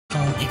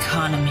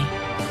economy,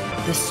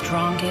 the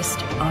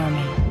strongest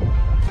army.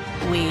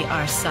 We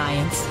are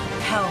science,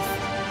 health,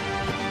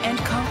 and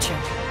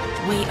culture.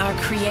 We are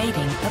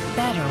creating a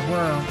better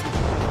world.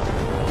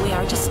 We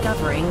are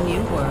discovering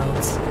new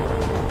worlds.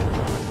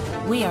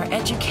 We are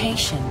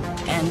education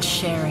and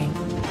sharing.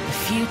 The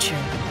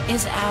future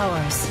is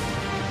ours.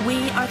 We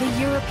are the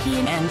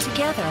European, and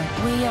together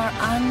we are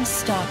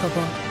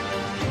unstoppable.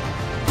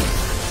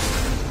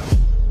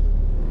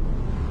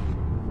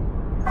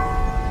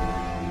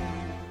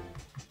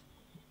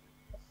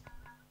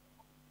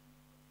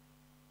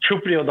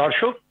 সুপ্রিয়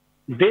দর্শক,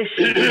 দেশ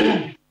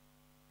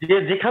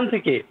যেখান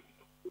থেকে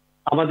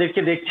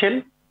আমাদেরকে দেখছেন,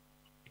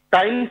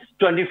 Times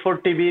 24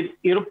 টিভির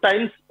Europe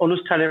Times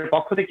অনুষ্ঠানের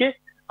পক্ষ থেকে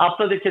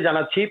আপনাদেরকে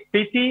জানাচ্ছি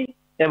প্রীতি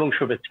এবং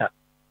শুভেচ্ছা।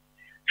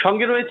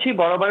 সঙ্গে রয়েছি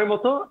বরাবরের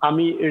মতো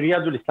আমি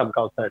রিয়াজুল ইসলাম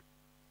কাওসার।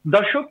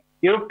 দর্শক,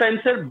 ইউরোপ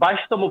টাইমসের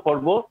 22তম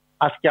পর্ব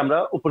আজকে আমরা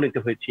উপনীত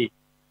হয়েছি।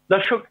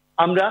 দর্শক,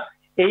 আমরা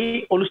এই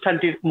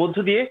অনুষ্ঠানটির মধ্য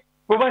দিয়ে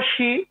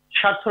প্রবাসী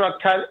স্বার্থ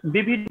রক্ষার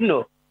বিভিন্ন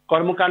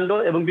কর্মকাণ্ড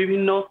এবং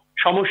বিভিন্ন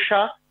সমস্যা,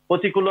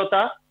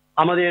 প্রতিকূলতা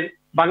আমাদের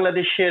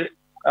বাংলাদেশের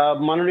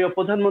মাননীয়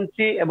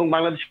প্রধানমন্ত্রী এবং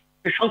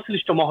বাংলাদেশের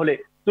সংশ্লিষ্ট মহলে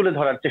তুলে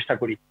ধরার চেষ্টা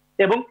করি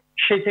এবং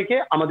সেই থেকে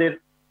আমাদের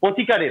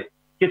প্রতিকারের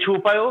কিছু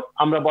উপায়ও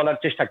আমরা বলার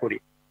চেষ্টা করি।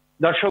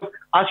 দর্শক,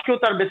 আজকেও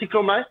তার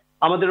ব্যতিক্রম নয়।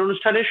 আমাদের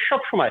অনুষ্ঠানে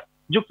সবসময়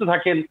যুক্ত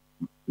থাকেন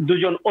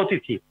দুজন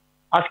অতিথি।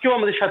 আজকেও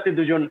আমাদের সাথে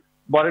দুজন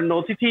বরেণ্য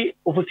অতিথি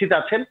উপস্থিত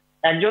আছেন।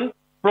 একজন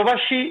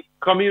প্রবাসী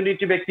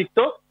কমিউনিটি ব্যক্তিত্ব,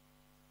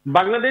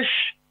 বাংলাদেশ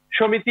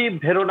সমিতি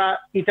ভেরোনা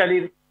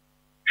ইতালির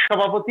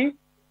সভাপতি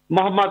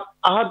মোহাম্মদ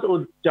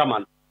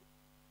আহাদুজ্জামান।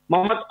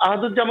 মোহাম্মদ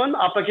আহাদুজ্জামান,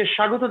 আপনাকে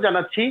স্বাগত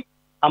জানাচ্ছি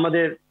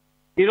আমাদের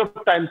ইউরোপ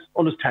টাইমস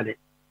অনুষ্ঠানে।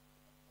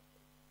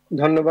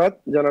 ধন্যবাদ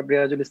জনাব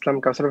রিয়াজুল ইসলাম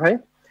কাওসার ভাই,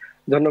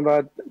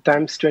 ধন্যবাদ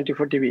টাইমস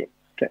 24 টিভি।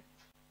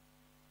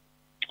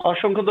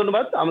 অসংখ্য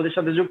ধন্যবাদ, আমাদের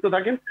সাথে যুক্ত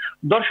থাকেন।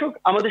 দর্শক,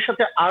 আমাদের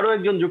সাথে আরো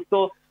একজন যুক্ত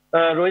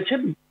রয়েছেন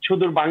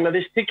সুদূর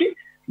বাংলাদেশ থেকে,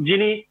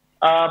 যিনি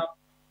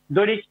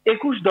দৈনিক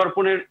 21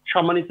 দর্পণের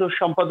সম্মানিত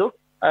সম্পাদক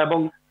এবং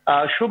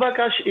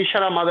শুভাকাশ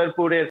ইশারা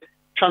মাদারপুরের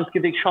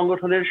সাংস্কৃতিক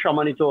সংগঠনের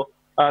সম্মানিত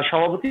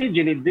সভাপতি,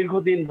 যিনি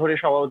দীর্ঘদিন ধরে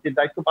সভাপতির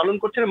দায়িত্ব পালন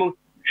করছেন এবং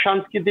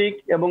সাংস্কৃতিক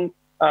এবং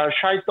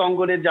সাহিত্য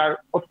অঙ্গনে যার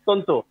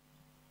অত্যন্ত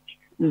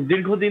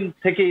দীর্ঘদিন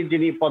থেকেই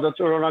যিনি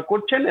পদচারণা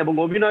করছেন এবং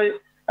অভিনয়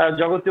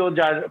জগতেও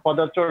যার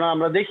পদচারণা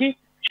আমরা দেখি,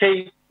 সেই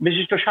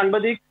বিশিষ্ট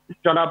সাংবাদিক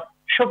জনাব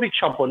শফিক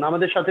স্বপন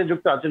আমাদের সাথে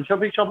যুক্ত আছেন।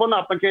 শফিক স্বপন,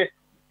 আপনাকে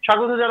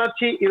স্বাগত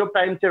জানাচ্ছি ইউরোপ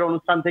টাইমসের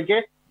অনুষ্ঠান থেকে।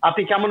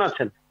 আপনি কেমন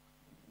আছেন?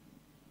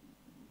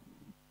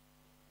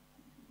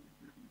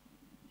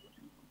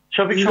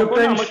 শফিক স্বপন,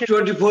 আমাকে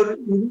 24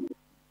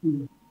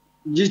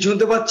 জি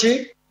শুনতে পাচ্ছি।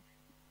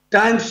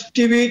 টাইমস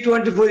টিভি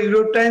 24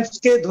 ইউরোপ টাইমস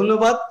কে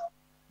ধন্যবাদ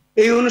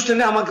এই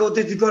অনুষ্ঠানে আমাকে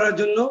অতিথি করার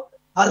জন্য।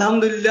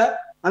 আলহামদুলিল্লাহ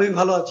আমি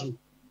ভালো আছি।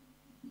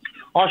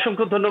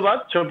 অসংখ্য ধন্যবাদ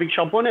শফিক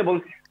স্বপন এবং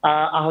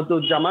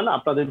আহাদুজ্জামান,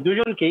 আপনাদের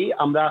দুজনকেই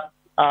আমরা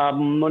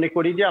মনে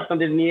করি যে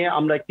আপনাদের নিয়ে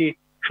আমরা একটি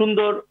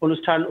সুন্দর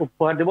অনুষ্ঠান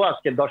উপহার দেব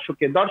আজকের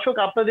দর্শককে। দর্শক,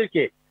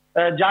 আপনাদেরকে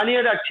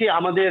জানিয়ে রাখছি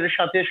আমাদের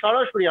সাথে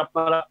সরাসরি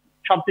আপনারা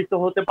সম্পৃক্ত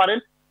হতে পারেন,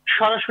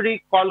 সরাসরি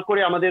কল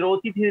করে আমাদের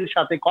অতিথির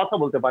সাথে কথা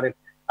বলতে পারেন।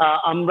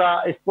 আমরা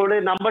স্ক্রিনে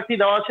নাম্বারটি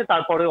দেওয়া আছে,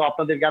 তারপরেও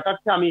আপনাদের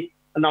জ্ঞাতার্থে আমি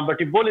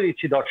নাম্বারটি বলে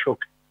দিচ্ছি। দর্শক,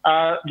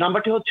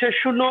 নাম্বারটি হচ্ছে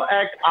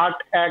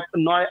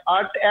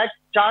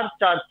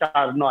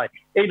 018198144449।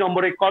 এই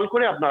নম্বরে কল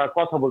করে আপনারা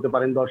কথা বলতে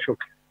পারেন।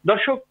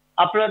 দর্শক,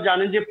 আপনারা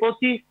জানেন যে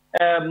প্রতি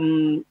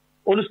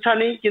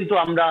অনুষ্ঠানেই কিন্তু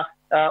আমরা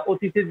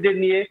অতিথিদের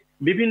নিয়ে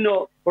বিভিন্ন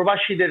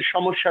প্রবাসীদের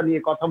সমস্যা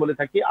নিয়ে কথা বলে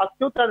থাকি।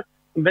 আজকেও তার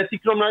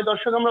ব্যতিক্রম নয়।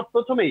 দর্শক, আমরা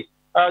প্রথমেই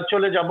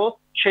চলে যাব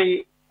সেই,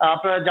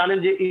 আপনারা জানেন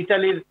যে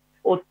ইতালির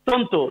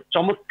অত্যন্ত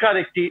চমৎকার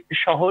একটি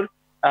শহর,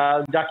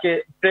 যাকে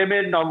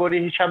প্রেমের নগরী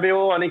হিসাবেও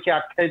অনেকে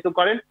আখ্যায়িত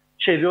করেন,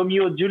 সেই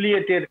রোমিও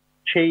জুলিয়েটের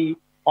সেই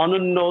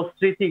অনন্য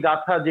স্মৃতি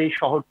গাথা যেই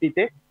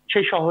শহরটিতে,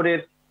 সেই শহরের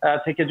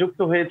থেকে যুক্ত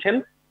হয়েছেন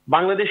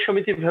বাংলাদেশ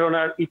সমিতি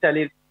ভেরোনার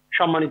ইতালির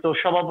সম্মানিত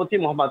সভাপতি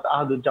মোহাম্মদ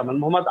আহাদুজ্জামান।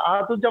 মোহাম্মদ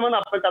আহাদুজ্জামান,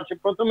 আপনার কাছে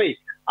প্রথমেই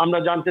আমরা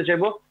জানতে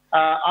চাইব,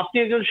 আপনি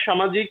একজন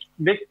সামাজিক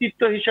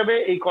ব্যক্তিত্ব হিসেবে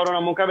এই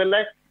করোনা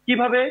মোকাবেলায়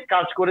কিভাবে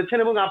কাজ করেছেন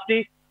এবং আপনি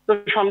তো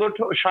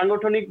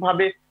সাংগঠনিক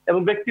ভাবে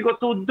এবং ব্যক্তিগত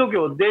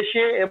উদ্যোগেও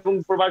দেশে এবং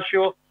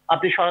প্রবাসীও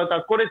আপনি সহায়তা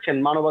করেছেন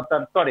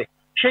মানবতার স্তরে,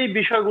 সেই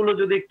বিষয়গুলো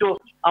যদি একটু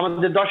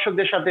আমাদের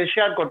দর্শকদের সাথে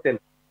শেয়ার করতেন।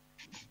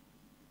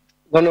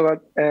 ধন্যবাদ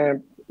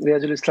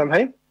রিয়াজুল ইসলাম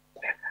ভাই।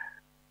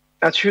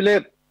 আসলে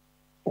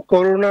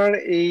করোনার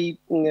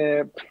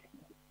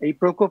এই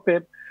প্রকোপে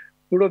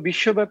পুরো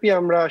বিশ্বব্যাপী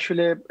আমরা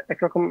আসলে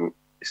একরকম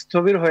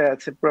স্থবির হয়ে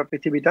আছে পুরো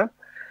পৃথিবীটা।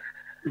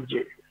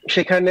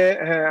 সেখানে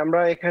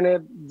আমরা এখানে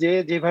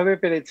যেভাবে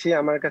পেরেছি,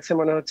 আমার কাছে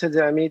মনে হচ্ছে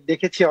যে আমি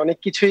দেখেছি অনেক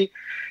কিছুই,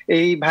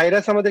 এই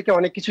ভাইরাস আমাদেরকে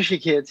অনেক কিছু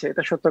শিখিয়েছে,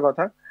 এটা সত্য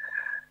কথা।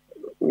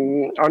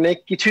 অনেক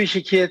কিছুই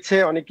শিখিয়েছে,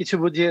 অনেক কিছু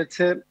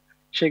বুঝিয়েছে,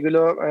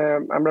 সেগুলো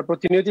আমরা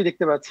প্রতিনিয়তই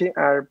দেখতে পাচ্ছি।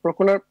 আর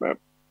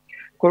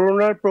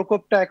করোনার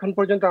প্রকোপটা এখন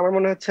পর্যন্ত আমার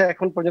মনে হচ্ছে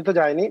এখন পর্যন্ত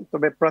যায়নি,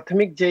 তবে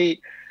প্রাথমিক যেই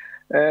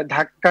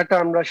ধাক্কাটা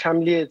আমরা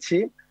সামলিয়েছি,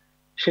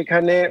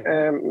 সেখানে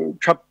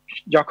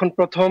যখন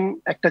প্রথম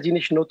একটা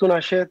জিনিস নতুন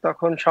আসে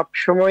তখন সব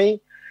সময়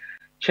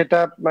সেটা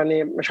মানে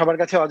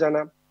সবার কাছে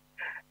অজানা।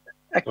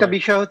 একটা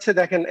বিষয় হচ্ছে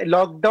দেখেন,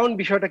 লকডাউন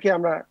বিষয়টা কি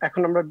আমরা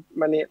এখন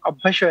মানে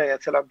অভ্যাস হয়ে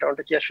গেছে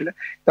লকডাউনটা কি আসলে,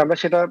 তো আমরা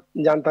সেটা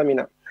জানতামই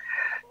না।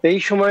 তো এই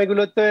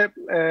সময়গুলোতে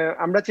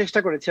আমরা চেষ্টা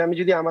করেছি, আমি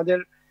যদি আমাদের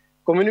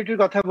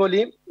কমিউনিটির কথা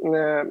বলি,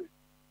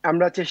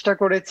 আমরা চেষ্টা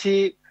করেছি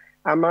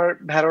আমার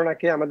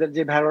ভেরোনাকে, আমাদের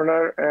যে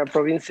ভেরোনার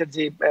প্রভিন্সের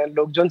যে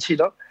লোকজন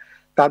ছিল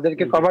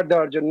তাদেরকে কভার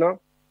দেওয়ার জন্য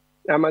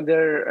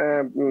আমাদের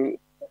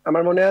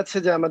আমার মনে আছে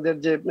যে আমাদের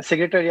যে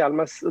সেক্রেটারি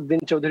আলমাস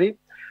উদ্দিন চৌধুরী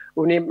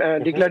উনি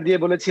ডিক্লেয়ার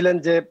দিয়ে বলেছিলেন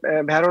যে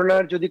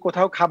ভেরোনার যদি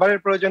কোথাও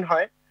খাবারের প্রয়োজন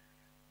হয়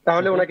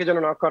তাহলে ওনাকে যেন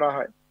নক করা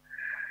হয়।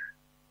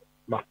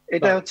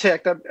 এটা হচ্ছে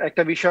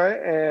একটা বিষয়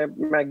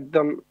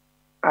একদম।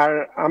 আর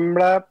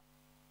আমরা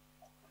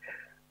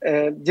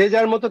যে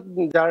যার মতো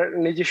যার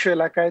নিজস্ব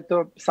এলাকায় তো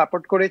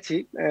সাপোর্ট করেছি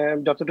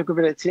যতটুকু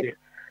পেরেছি।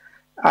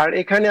 আর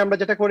এখানে আমরা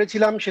যেটা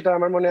করেছিলাম সেটা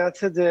আমার মনে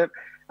আছে যে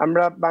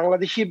আমরা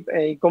বাংলাদেশি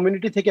এই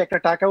কমিউনিটি থেকে একটা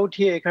টাকা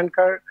উঠিয়ে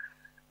এখানকার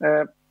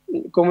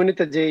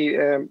কমিউনিটিতে যেই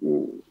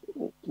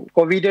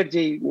কোভিড এর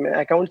যে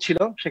অ্যাকাউন্ট ছিল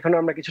সেখানে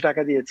আমরা কিছু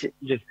টাকা দিয়েছি।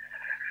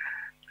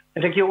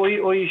 এটা কি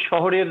ওই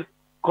শহরের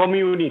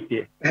কমিউনিটি?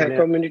 হ্যাঁ,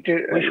 কমিউনিটির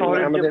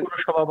আমাদের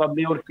পুরসভা বা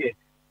মেয়রকে।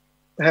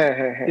 হ্যাঁ,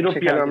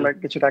 সেখানে আমরা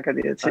কিছু টাকা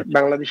দিয়েছি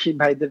বাংলাদেশি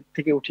ভাইদের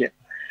থেকে উঠিয়ে।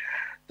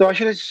 তো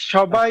আসলে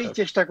সবাই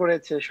চেষ্টা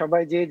করেছে,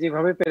 সবাই যে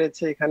যেভাবে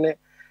পেরেছে এখানে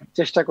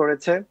চেষ্টা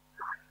করেছে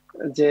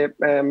যে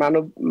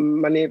মানব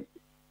মানে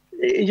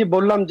এই যে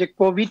বললাম যে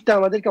কোভিডটা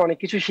আমাদেরকে অনেক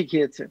কিছু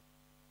শিখিয়েছে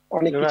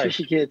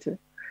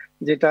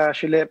যেটা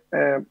আসলে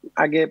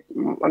আগে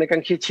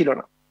অনেকাংশেই ছিল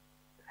না।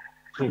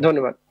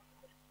 ধন্যবাদ।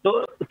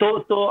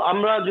 তো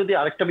আমরা যদি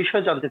আরেকটা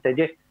বিষয় জানতে চাই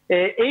যে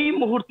এই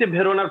মুহূর্তে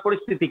ভেরোনার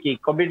পরিস্থিতি কি,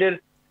 কোভিড এর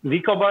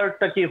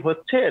রিকভারটা কি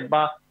হচ্ছে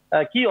বা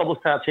কি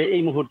অবস্থা আছে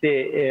এই মুহূর্তে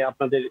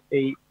আপনাদের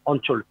এই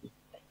অঞ্চলটি?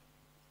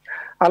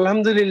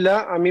 আলহামদুলিল্লাহ,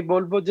 আমি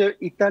বলবো যে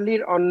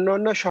ইতালির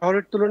অন্যান্য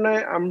শহরের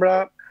তুলনায় আমরা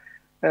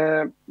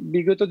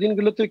বিগত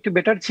দিনগুলোতে একটু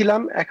বেটার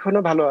ছিলাম, এখনো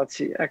ভালো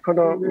আছি,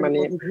 এখনো মানে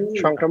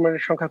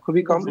সংক্রমণের সংখ্যা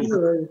খুবই কম।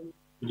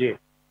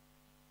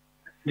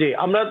 জি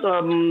আমরা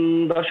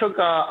দর্শক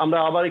আমরা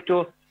আবার একটু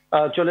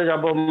চলে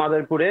যাব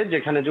মাদারীপুরে,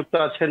 যেখানে যুক্ত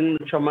আছেন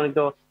সম্মানিত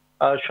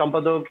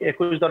সম্পাদক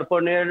 21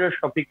 দর্পণের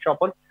শফিক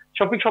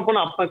স্বপন।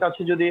 আপনার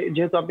কাছে যদি,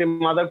 যেহেতু আপনি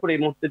মাদারীপুরে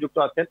এই মুহূর্তে যুক্ত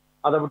আছেন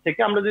মাদারীপুর থেকে,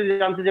 আমরা যদি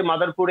জানতে যে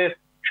মাদারীপুরের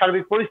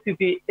সার্বিক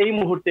পরিস্থিতি এই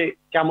মুহূর্তে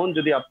কেমন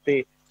যদি আপনি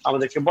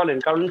আমাদেরকে বলেন,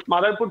 কারণ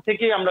মাদারীপুর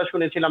থেকেই আমরা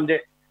শুনেছিলাম যে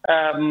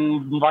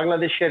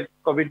বাংলাদেশের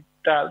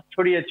কোভিডটা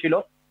ছড়িয়েছিল,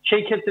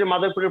 সেই ক্ষেত্রে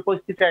মাদারীপুরের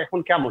পরিস্থিতি এখন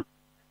কেমন?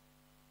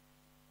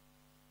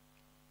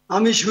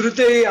 আমি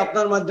শুরুতেই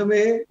আপনার মাধ্যমে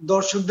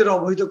দর্শকদের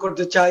অবহিত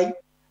করতে চাই,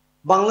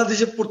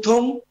 বাংলাদেশে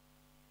প্রথম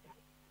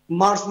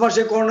মার্চ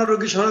মাসে করোনা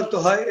রোগী শনাক্ত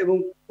হয় এবং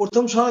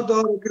প্রথম শনাক্ত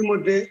হওয়া রোগীর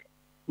মধ্যে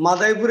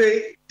মাদারীপুরে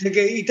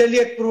থেকে ইতালি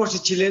এক প্রবাসী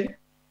ছিলেন।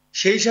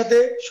 সেই সাথে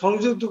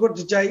সংযুক্ত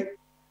করতে চাই,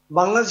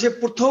 বাংলাদেশের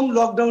প্রথম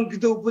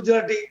লকডাউনকৃত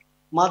উপজেলাটি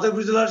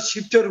মাদারীপুর জেলার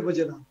শিবচর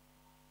উপজেলা।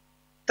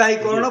 তাই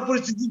করোনা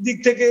পরিস্থিতির দিক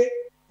থেকে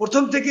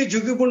প্রথম থেকে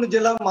ঝুঁকিপূর্ণ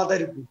জেলা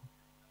মাদারীপুর।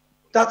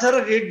 তাছাড়া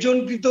রেড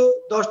জোনকৃত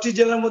 10টি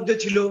জেলার মধ্যে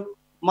ছিল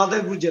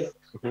মাদারীপুর জেলা।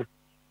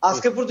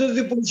 আজকে পর্যন্ত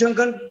যদি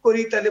পরিসংখ্যান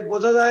করি তাহলে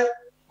বোঝা যায়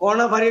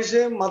করোনা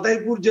ভাইরাসে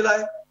মাদারীপুর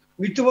জেলায়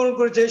মৃত্যুবরণ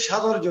করেছে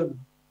 17 জন,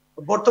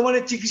 বর্তমানে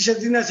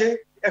চিকিৎসাধীন আছে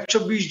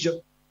 120 জন,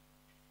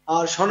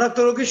 আর শনাক্ত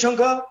রোগীর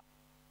সংখ্যা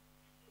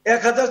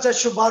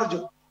 1412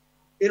 জন।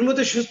 এর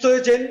মধ্যে সুস্থ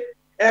হয়েছেন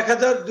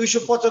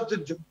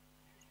 1275 জন।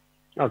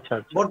 আচ্ছা,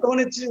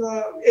 বর্তমানে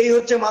এই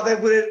হচ্ছে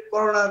মাদারীপুরের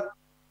করোনার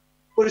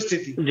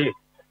পরিস্থিতি। জি,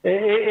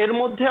 এর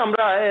মধ্যে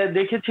আমরা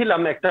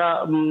দেখেছিলাম একটা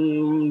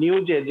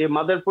নিউজে যে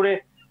মাদারীপুরে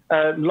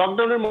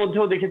লকডাউনের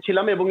মধ্যেও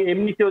দেখেছিলাম এবং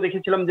এমনিতেও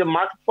দেখেছিলাম যে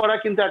মাস্ক পরা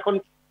কিন্তু এখন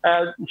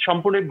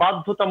সম্পূর্ণ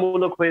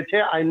বাধ্যতামূলক হয়েছে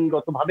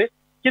আইনগতভাবে,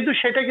 কিন্তু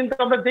সেটা কিন্তু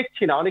আমরা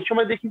দেখছি না। অনেক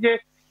সময় দেখি যে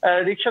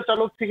রিক্সা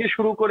চালক থেকে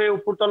শুরু করে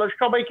উপরতলার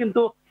সবাই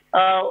কিন্তু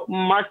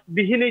মাস্ক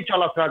বিহীনই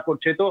চলাফেরা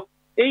করছে। তো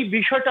এই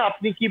বিষয়টা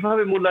আপনি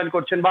কিভাবে মূল্যায়ন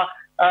করছেন, বা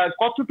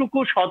কতটুকু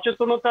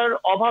সচেতনতার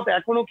অভাব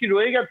এখনো কি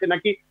রয়ে গেছে,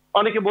 নাকি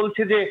অনেকে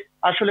বলছে যে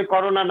আসলে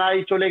করোনা নাই,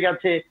 চলে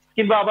গেছে,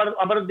 কিংবা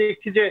আবার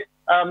দেখছি যে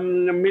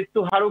মৃত্যু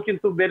হারও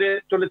কিন্তু বেড়ে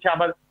চলেছে,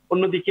 আবার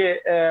অন্যদিকে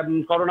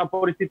করোনা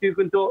পরিস্থিতি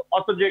কিন্তু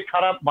অত যে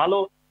খারাপ ভালো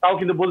তাও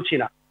কিন্তু বলছি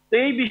না। তো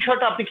এই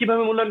বিষয়টা আপনি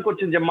কিভাবে মূল্যায়ন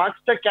করছেন যে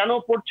মাস্কটা কেন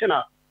পড়ছে না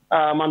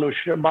মানুষ,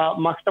 বা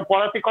মাস্কটা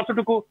পরাতে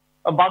কতটুকু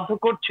বাধ্য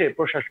করছে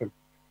প্রশাসন?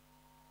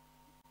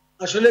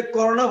 আসলে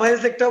করোনা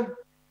ভাইরাস একটা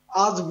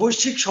আজ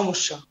বৈশ্বিক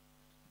সমস্যা।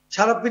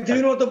 সারা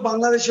পৃথিবীর মতো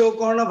বাংলাদেশেও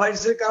করোনা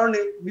ভাইরাসের কারণে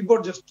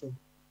বিপর্যস্ত।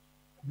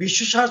 বিশ্ব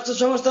স্বাস্থ্য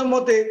সংস্থার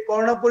মতে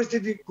করোনা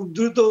পরিস্থিতি খুব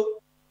দ্রুত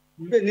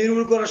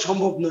নির্মূল করা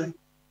সম্ভব নয়।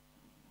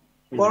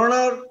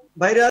 করোনার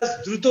ভাইরাস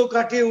দ্রুত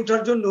কাটিয়ে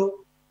ওঠার জন্য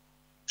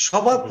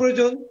সবার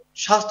প্রয়োজন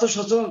স্বাস্থ্য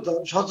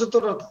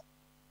সচেতনতা।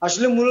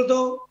 আসলে মূলত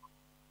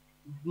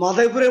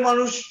মাদারীপুরের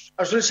মানুষ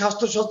আসলে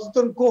স্বাস্থ্য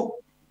সচেতন কম,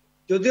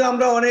 যদিও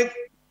আমরা অনেক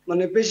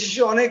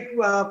অনেক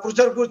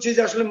প্রচার করছি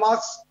যে আসলে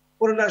মাস্ক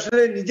পরে না,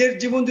 আসলে নিজের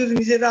জীবন যদি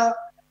নিজেরা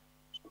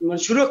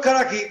সুরক্ষা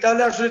রাখি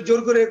তাহলে আসলে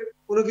জোর করে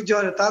কোনো কিছু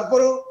হয় না।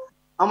 তারপরেও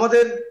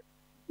আমাদের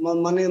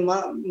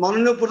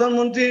মাননীয়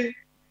প্রধানমন্ত্রী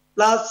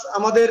প্লাস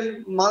আমাদের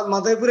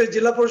মাদারীপুরের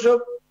জেলা প্রশাসক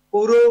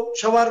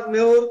পৌরসভার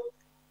মেয়র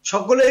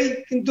সকলেই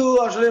কিন্তু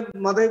আসলে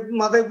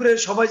মাথায় করে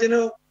সবাই যেন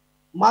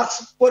মাস্ক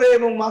পরে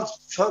এবং মাস্ক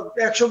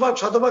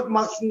 100%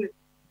 মাস্ক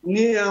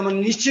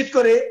নিশ্চিত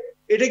করে,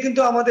 এটা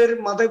কিন্তু আমাদের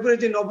মাদারীপুরে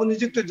যে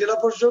নবনিযুক্ত জেলা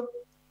পরিষদ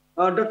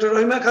ডক্টর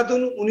রহিমা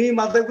খাতুন, উনি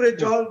মাদারীপুরে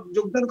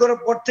যোগদান করার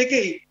পর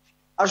থেকেই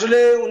আসলে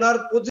ওনার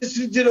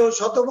প্রতিশ্রুতি ছিল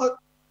 100%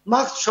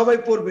 মাস্ক সবাই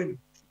পরবেন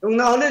এবং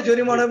না হলে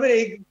জরিমানা হবে।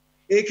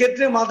 এই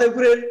ক্ষেত্রে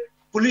মাদারীপুরের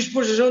পুলিশ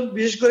প্রশাসন,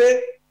 বিশেষ করে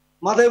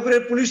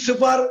মাদারীপুরের পুলিশ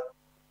সুপার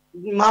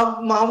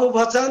মাহবুব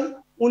হাসান,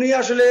 উনি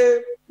আসলে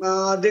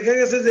দেখা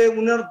গেছে যে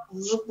উনার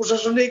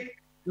প্রশাসনিক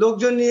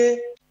লোকজন নিয়ে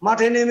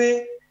মাঠে নেমে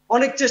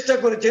অনেক চেষ্টা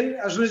করেছেন।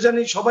 আসলে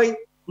জানি সবাই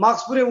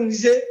মাস্ক পরে এবং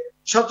নিজে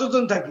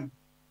সচেতন থাকি।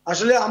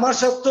 আসলে আমার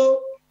স্বাস্থ্য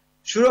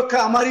সুরক্ষা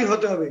আমারই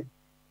হতে হবে,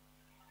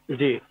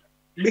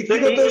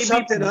 ব্যক্তিগত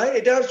স্বার্থে নয়।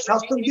 এটা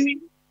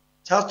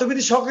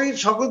স্বাস্থ্যবিধি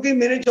সকলকেই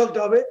মেনে চলতে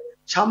হবে।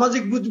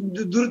 সামাজিক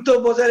দূরত্ব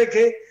বজায়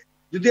রেখে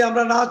যদি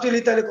আমরা না চলি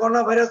তাহলে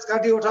করোনা ভাইরাস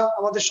কাটিয়ে ওঠা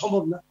আমাদের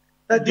সম্ভব না।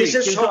 তাই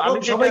দেশের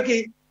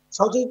সবাইকেই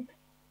সচেতন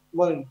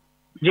বলেন।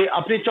 যে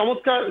আপনি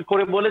চমৎকার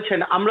করে বলেছেন।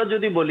 আমরা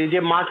যদি বলি যে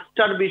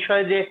মাস্কটার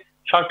বিষয়ে যে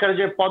সরকারের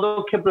যে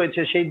পদক্ষেপ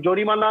রয়েছে, সেই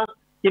জরিমানা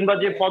কিংবা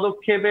যে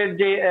পদক্ষেপের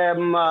যে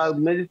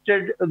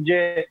ম্যাজিস্ট্রেট যে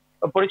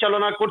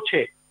পরিচালনা করছে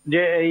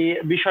যে এই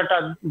বিষয়টা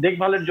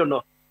দেখভালের জন্য,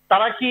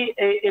 তারা কি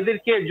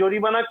এদেরকে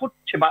জরিমানা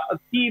করছে বা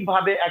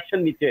কিভাবে অ্যাকশন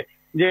নিচ্ছে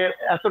যে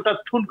এতটা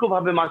ঠুনকো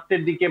ভাবে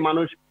মাস্কের দিকে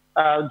মানুষ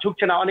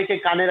ঝুঁকছে না? অনেকে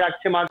কানে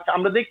রাখছে মাস্ক,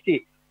 আমরা দেখছি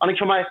অনেক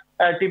সময়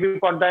টিভি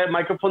পর্দায়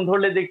মাইক্রোফোন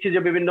ধরলে দেখছি যে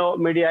বিভিন্ন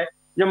মিডিয়ায়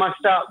যে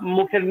মাস্কটা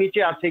মুখের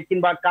নিচে আছে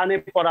কিংবা কানে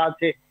পরা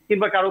আছে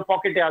কিংবা কারো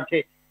পকেটে আছে।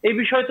 এই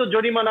বিষয়ে তো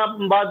জরিমানা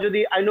বা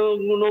যদি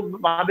আইনানুগ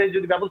ভাবে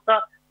যদি ব্যবস্থা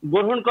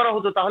গ্রহণ করা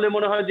হতো তাহলে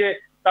মনে হয় যে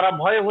তারা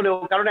ভয়ে হলেও,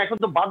 কারণ এখন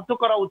তো বাধ্য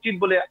করা উচিত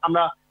বলে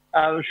আমরা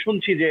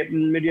শুনছি যে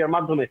মিডিয়ার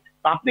মাধ্যমে।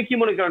 আপনি কি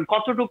মনে করেন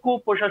কতটুকু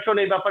প্রশাসন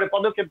এই ব্যাপারে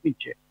পদক্ষেপ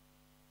নিচ্ছে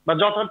বা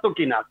যথার্থ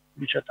কিনা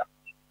বিষয়টা?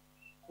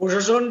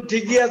 প্রশাসন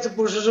ঠিকই আছে।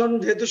 প্রশাসন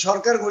যেহেতু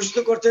সরকার ঘোষিত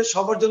করছে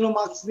সবার জন্য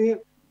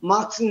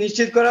মাস্ক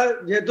নিশ্চিত করা,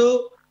 যেহেতু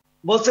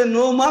বলছে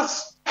নো মাস্ক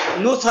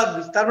নো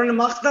সার্ভিস, তার মানে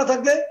মাস্ক না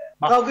থাকলে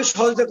কাউকে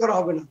সহযোগিতা করা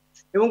হবে না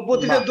এবং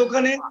প্রতিটা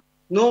দোকানে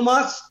নো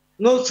মাস্ক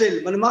নো সেল,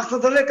 মানে মাস্ক না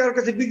থাকলে কারোর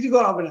কাছে বিক্রি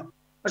করা হবে না।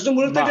 আসলে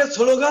মূলত এটা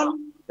স্লোগান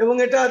এবং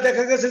এটা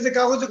দেখা গেছে যে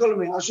কাগজে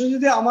কলমে। আসলে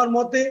যদি আমার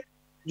মতে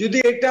যদি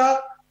এটা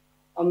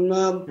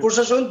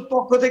প্রশাসন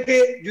পক্ষ থেকে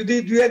যদি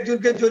 2-1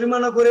 জনকে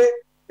জরিমানা করে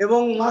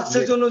এবং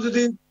মাস্কের জন্য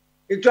যদি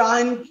একটু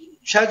আইন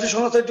সাহায্য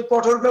সংস্থা একটু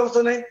কঠোর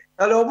ব্যবস্থা নেয়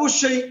তাহলে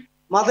অবশ্যই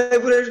মাথায়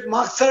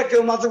মাস্ক ছাড়া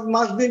কেউ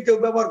মাস্ক দিয়ে কেউ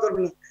ব্যবহার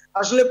করবে না।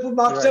 আসলে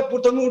মাস্কটা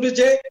প্রথমে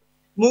উঠেছে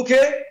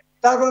মুখে,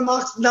 তারপর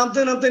মাস্ক নামতে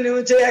নামতে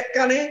নেমেছে এক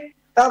কানে,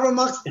 তারপর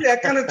মাস্ক এক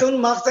কানে তখন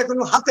মাস্ক এখন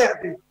হাতে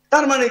হাতে।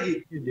 তার মানে কি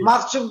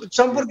মাস্ক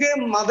সম্পর্কে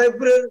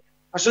মাদারীপুরের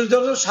আসলে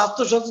যত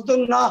স্বাস্থ্য সচেতন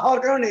না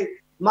হওয়ার কারণে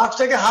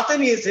মাস্কটাকে হাতে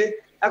নিয়েছে,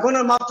 এখন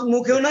আর মাস্ক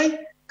মুখেও নাই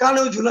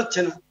কানেও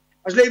ঝুলাচ্ছে না।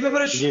 আসলে এই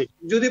ব্যাপারে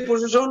যদি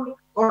প্রশাসন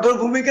কঠোর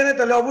ভূমিকা নেয়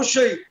তাহলে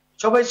অবশ্যই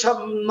সবাই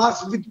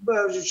মাস্ক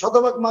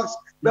 100% মাস্ক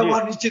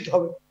ব্যবহার নিশ্চিত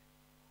হবে।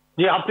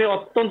 জি, আপনি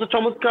অত্যন্ত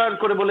চমৎকার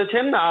করে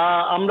বলেছেন।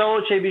 আমরাও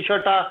সেই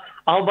বিষয়টা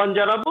আহ্বান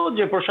জানাবো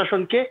যে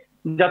প্রশাসনকে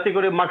যাতে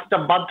করে মাস্কটা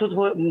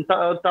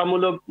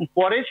বাধ্যতামূলক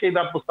পরে সেই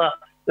ব্যবস্থা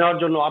নেওয়ার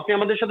জন্য। আপনি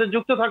আমাদের সাথে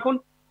যুক্ত থাকুন।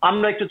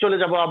 আমরা একটু চলে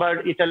যাব আবার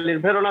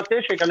ইতালির ভেরোনাতে,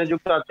 সেখানে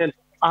যুক্ত আছেন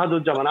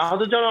আহাদুজ্জামান।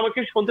 আহাদুজ্জামান আমাকে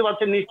শুনতে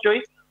পাচ্ছেন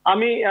নিশ্চয়ই?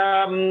 আমি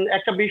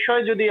একটা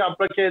বিষয় যদি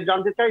আপনাকে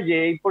জানতে চাই যে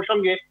এই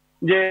প্রসঙ্গে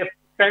যে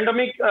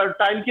প্যান্ডেমিক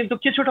টাইম কিন্তু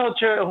কিছুটা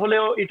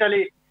হলেও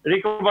ইতালি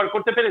রিকভার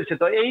করতে পেরেছে,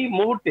 তো এই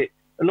মুহূর্তে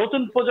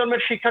নতুন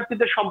প্রজন্মের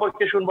শিক্ষার্থীদের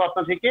সম্পর্কে শুনবো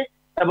আপনার থেকে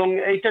এবং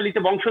ইতালিতে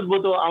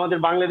বংশোদ্ভূত আমাদের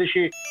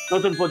বাংলাদেশি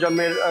নতুন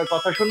প্রজন্মের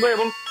কথা শুনবো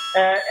এবং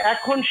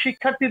এখন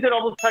শিক্ষার্থীদের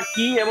অবস্থা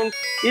কি এবং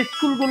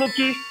স্কুলগুলো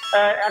কি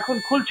এখন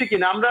খুলছে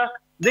কিনা। আমরা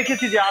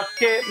দেখেছি যে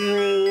আজকে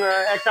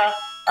একটা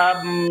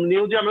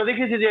নিউজে আমরা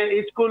দেখেছি যে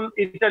স্কুল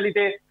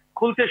ইতালিতে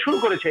খুলতে শুরু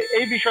করেছে,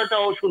 এই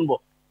বিষয়টাও শুনবো।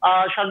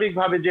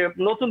 সার্বিকভাবে যে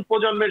নতুন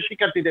প্রজন্মের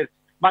শিক্ষার্থীদের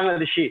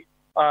বাংলাদেশি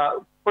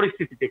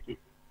পরিস্থিতিতে কি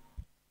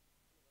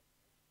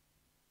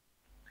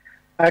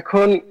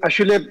এখন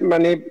আসলে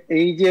মানে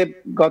এই যে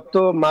গত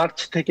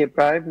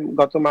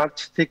মার্চ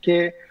থেকে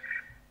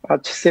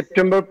আজ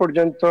সেপ্টেম্বর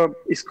পর্যন্ত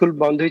স্কুল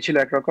বন্ধই ছিল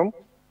একরকম।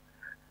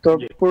 তো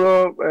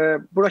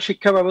পুরো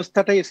শিক্ষা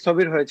ব্যবস্থাটাই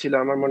স্থবির হয়েছিল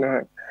আমার মনে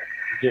হয়।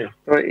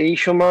 তো এই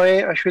সময়ে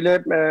আসলে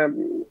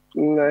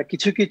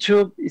কিছু কিছু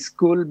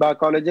স্কুল বা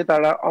কলেজে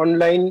তারা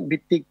অনলাইন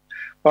ভিত্তিক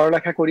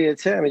পড়ালেখা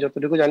করিয়েছে আমি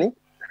যতটুকু জানি।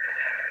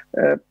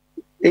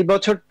 এই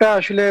বছরটা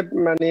আসলে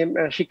মানে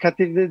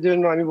শিক্ষার্থীদের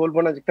জন্য আমি বলবো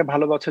না যে একটা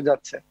ভালো বছর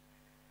যাচ্ছে।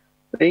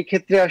 এই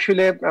ক্ষেত্রে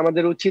আসলে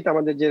আমাদের উচিত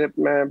আমাদের যে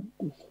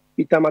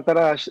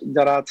পিতামাতারা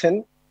যারা আছেন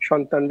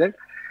সন্তানদের,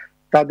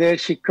 তাদের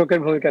শিক্ষকের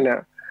ভূমিকা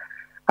নেওয়া।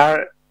 আর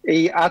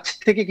এই আজ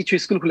থেকে কিছু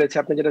স্কুল খুলেছে,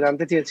 আপনি যেটা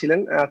জানতে চেয়েছিলেন,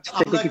 আজ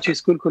থেকে কিছু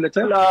স্কুল খুলেছে।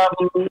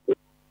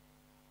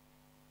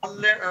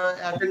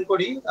 অ্যাটেন্ড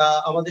করি,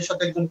 আমাদের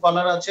সাথে একজন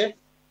কলার আছে।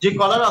 জি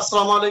কলার,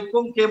 আসসালামু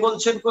আলাইকুম, কে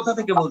বলছেন, কোথা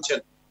থেকে বলছেন?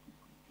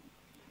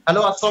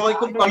 হ্যালো, আসসালামু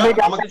আলাইকুম কলার,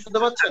 আমাকে শুনতে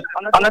পাচ্ছেন?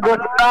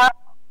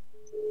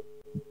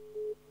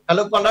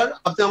 হ্যালো কলার,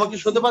 আপনি আমাকে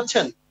শুনতে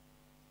পাচ্ছেন?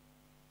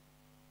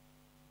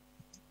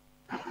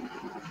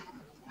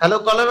 হ্যালো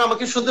কলার,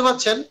 আমাকে শুনতে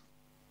পাচ্ছেন?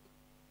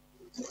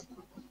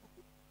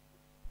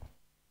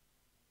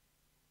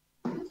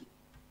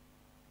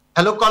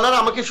 হ্যালো কলার,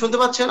 আমাকে শুনতে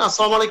পাচ্ছেন?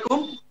 আসসালামু আলাইকুম।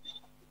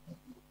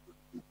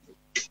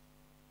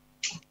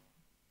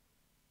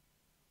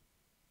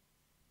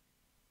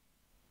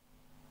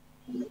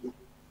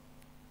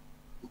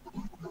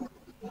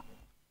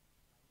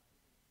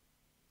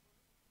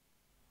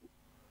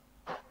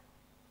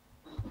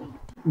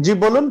 জি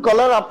বলুন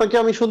কলার, আপনাকে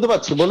আমি শুনতে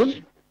পাচ্ছি, বলুন।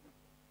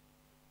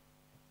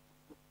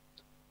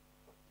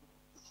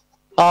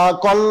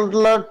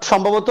 কলার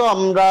সম্ভবত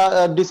আমরা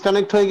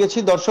ডিসকানেক্ট হয়ে গেছি।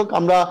 দর্শক,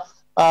 আমরা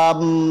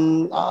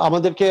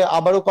আমাদেরকে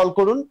আবারও কল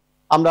করুন,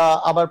 আমরা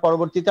আবার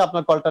পরবর্তীতে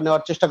আপনার কলটা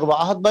নেওয়ার চেষ্টা করবো।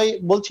 আহাদ ভাই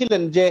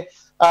বলছিলেন যে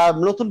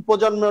নতুন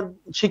প্রজন্মের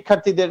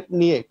শিক্ষার্থীদের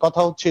নিয়ে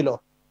কথা হচ্ছিল।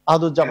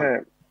 আহাদুজ্জামান।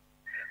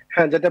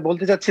 হ্যাঁ, যেটা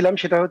বলতে চাচ্ছিলাম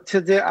সেটা হচ্ছে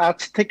যে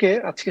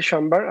আজকে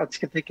সোমবার,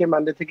 আজকে থেকে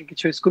মানডে থেকে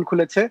কিছু স্কুল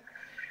খুলেছে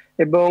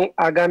এবং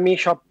আগামী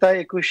সপ্তাহে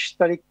 21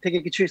 তারিখ থেকে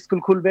কিছু স্কুল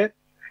খুলবে।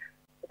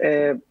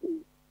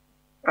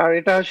 আর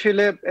এটা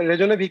আসলে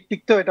রেজনে ভিত্তিক,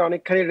 তো এটা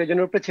অনেকখানি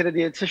রেজনের উপরে ছেড়ে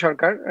দিয়েছে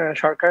সরকার।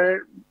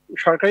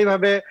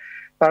 সরকারিভাবে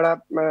তারা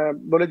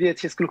বলে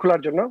দিয়েছে স্কুল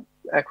খোলার জন্য।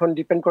 এখন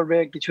ডিপেন্ড করবে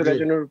কিছু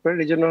রেজনের উপরে।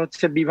 রেজন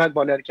হচ্ছে বিভাগ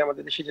বলে আর কি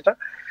আমাদের দেশে যেটা।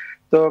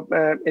 তো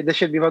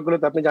এদেশের বিভাগগুলো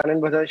তো আপনি জানেন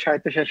বোধহয়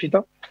স্বায়ত্তশাসিত,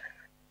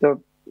 তো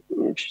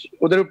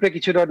ওদের উপরে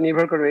কিছুটা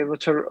নির্ভর করবে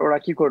এবছর ওরা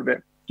কি করবে।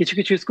 কিছু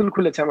কিছু স্কুল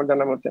খুলেছে আমার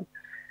জানা মতে।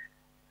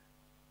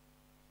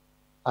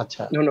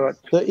 আচ্ছা, ধন্যবাদ।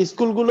 তো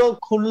স্কুলগুলো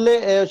খুললে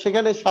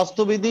সেখানে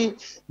স্বাস্থ্যবিধি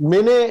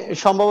মেনে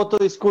সম্ভবত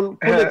স্কুল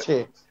খুলেছে,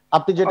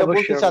 আপনি যেটা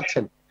বলতে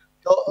চাচ্ছেন।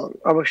 তো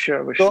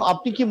অবশ্যই। তো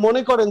আপনি কি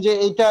মনে করেন যে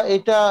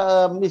এটা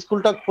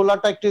স্কুলটা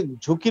খোলাটা একটু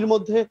ঝুঁকির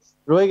মধ্যে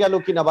রয়ে গেল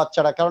কিনা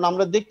বাচ্চারা? কারণ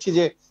আমরা দেখছি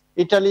যে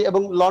ইটালি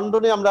এবং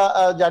লন্ডনে, আমরা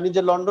জানি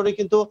যে লন্ডনে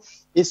কিন্তু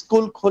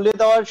স্কুল খুলে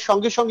দেওয়ার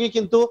সঙ্গে সঙ্গে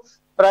কিন্তু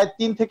প্রায়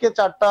 3 থেকে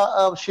 4টা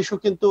শিশু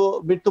কিন্তু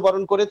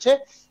মৃত্যুবরণ করেছে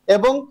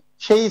এবং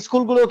সেই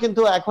স্কুলগুলো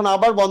কিন্তু এখন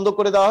আবার বন্ধ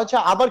করে দেওয়া হয়েছে,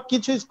 আবার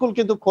কিছু স্কুল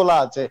কিন্তু খোলা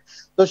আছে।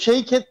 তো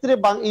সেই ক্ষেত্রে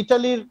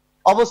ইটালির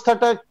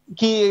অবস্থাটা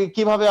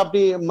কিভাবে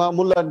আপনি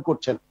মূল্যায়ন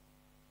করছেন,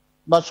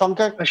 বা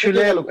সংখ্যা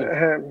আসলে?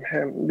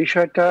 হ্যাঁ,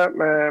 বিষয়টা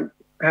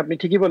আপনি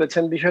ঠিকই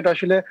বলেছেন। বিষয়টা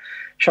আসলে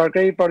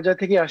সরকারি পর্যায়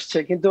থেকে আসছে,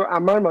 কিন্তু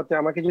আমার মতে,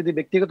 আমাকে যদি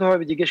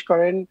ব্যক্তিগতভাবে জিজ্ঞেস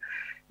করেন,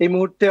 এই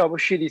মুহূর্তে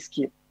অবশ্যই রিস্ক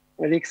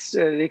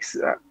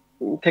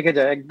থেকে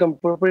যায়, একদম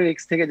পুরোপুরি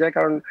রিস্ক থেকে যায়।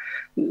 কারণ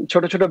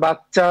ছোট ছোট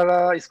বাচ্চারা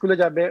স্কুলে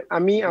যাবে।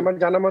 আমার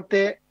জানা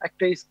মতে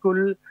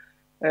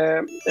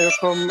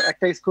এরকম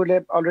একটা স্কুলে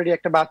অলরেডি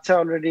একটা বাচ্চা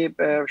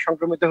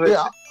সংক্রমিত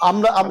হয়েছে।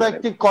 আমরা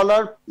একটি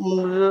কলার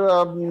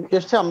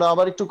এসছে, আমরা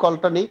আবার একটু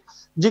কলটা নিই।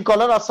 জি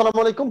কলার, আসসালামু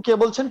আলাইকুম, কে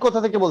বলছেন, কোথা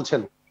থেকে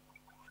বলছেন?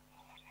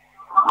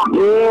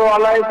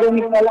 ওয়ালাইকুম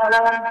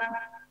সালাম,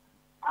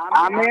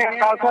 আমি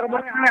কাউসার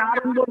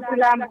হারুন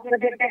বলছিলাম।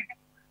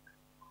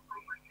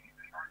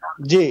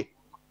 জি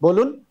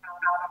বলুন।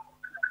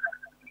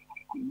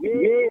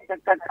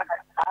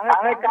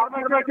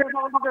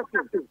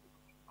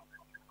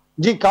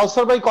 জি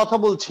কাউসার ভাই কথা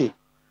বলছি।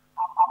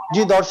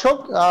 জি দর্শক,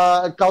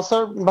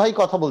 কাউসার ভাই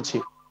কথা বলছি।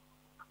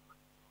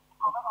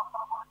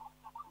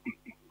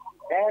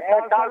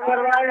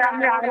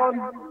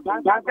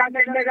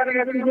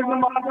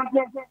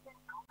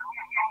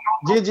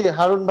 জি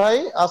হারুন ভাই,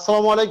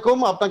 আসসালামু আলাইকুম,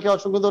 আপনাকে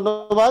অসংখ্য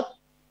ধন্যবাদ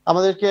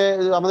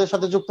আমাদের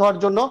সাথে যুক্ত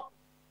হওয়ার জন্য।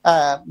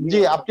 জি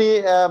আপনি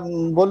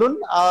বলুন,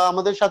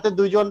 আমাদের সাথে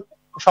 2 জন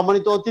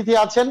সম্মানিত অতিথি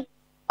আছেন।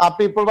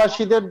 আপনি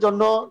প্রবাসীদের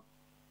জন্য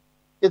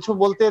কিছু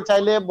বলতে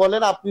চাইলে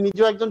বলেন। আপনি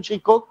নিজেও একজন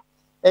শিক্ষক।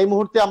 এই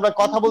মুহূর্তে আমরা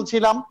কথা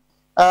বলছিলাম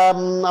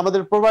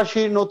আমাদের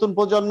প্রবাসী নতুন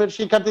প্রজন্মের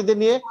শিক্ষার্থীদের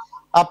নিয়ে,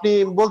 আপনি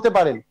বলতে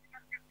পারেন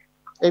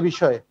এই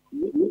বিষয়ে।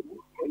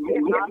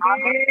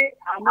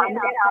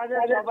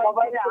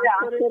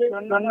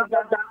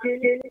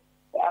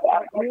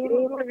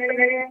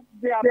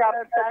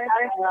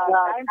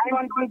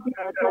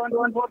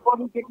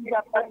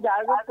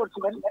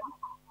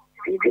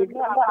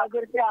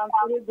 আপনাদেরকে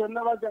আন্তরিক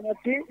ধন্যবাদ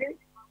জানাচ্ছি।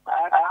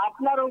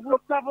 আপনার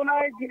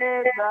উপস্থাপনায় যে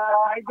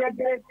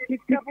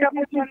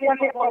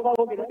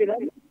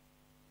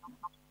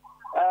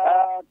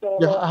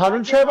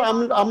হারুন সাহেব,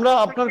 আমরা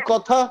আপনার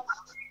কথা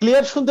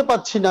ক্লিয়ার শুনতে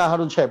পাচ্ছি না।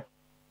 হারুন সাহেব,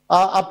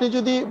 আপনি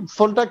যদি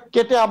ফোনটা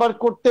কেটে আবার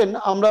করতেন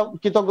আমরা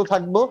কৃতজ্ঞ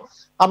থাকব।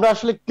 আমরা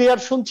আসলে ক্লিয়ার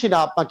শুনছি না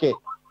আপনাকে।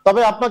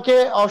 তবে আপনাকে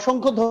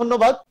অসংখ্য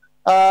ধন্যবাদ,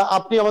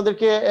 আপনি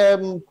আমাদেরকে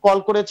কল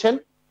করেছেন।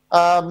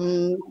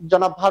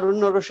 জনাব হারুন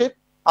রশিদ,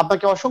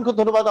 আপনাকে অসংখ্য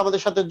ধন্যবাদ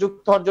আমাদের সাথে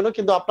যুক্ত হওয়ার জন্য,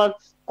 কিন্তু আপনার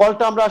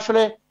কলটা আমরা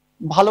আসলে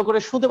ভালো করে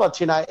শুনতে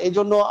পাচ্ছি না, এই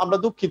জন্য আমরা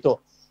দুঃখিত।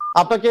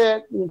 আপনাকে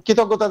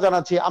কৃতজ্ঞতা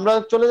জানাচ্ছি। আমরা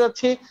চলে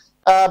যাচ্ছি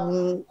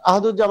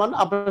আহাদুজ্জামান,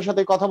 আপনার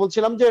সাথে কথা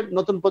বলছিলাম যে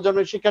নতুন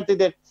প্রজন্মের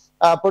শিক্ষার্থীদের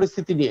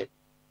পরিস্থিতি নিয়ে।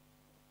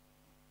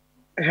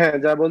 হ্যাঁ,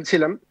 যা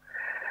বলছিলাম,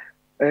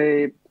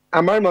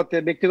 আমার মতে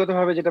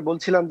ব্যক্তিগতভাবে যেটা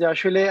বলছিলাম, যে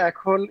আসলে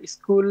এখন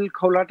স্কুল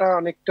খোলাটা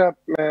অনেকটা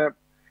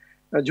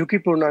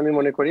ঝুঁকিপূর্ণ আমি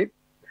মনে করি।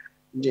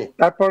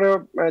 তারপরেও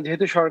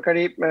যেহেতু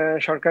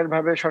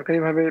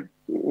সরকারিভাবে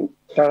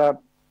তারা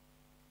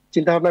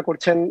চিন্তা ভাবনা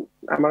করছেন,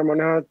 আমার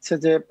মনে হচ্ছে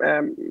যে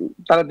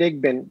তারা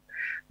দেখবেন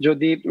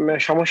যদি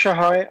সমস্যা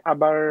হয়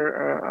আবার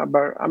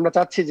আবার আমরা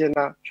চাচ্ছি যে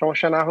না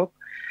সমস্যা না হোক।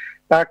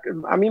 তা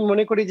আমি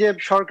মনে করি যে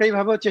সরকারি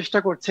ভাবেও চেষ্টা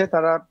করছে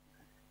তারা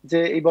যে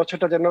এই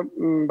বছরটা যেন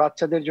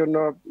বাচ্চাদের জন্য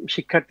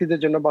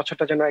শিক্ষার্থীদের জন্য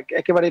বছরটা যেন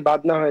একেবারেই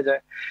বাদ না হয়ে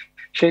যায়,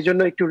 সেই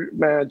জন্য একটু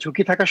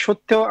ঝুঁকি থাকা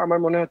সত্ত্বেও আমার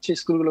মনে হচ্ছে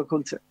স্কুলগুলো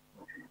খুলছে।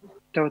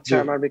 এটা হচ্ছে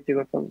আমার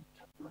ব্যক্তিগত।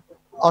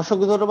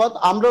 অসংখ্য ধন্যবাদ।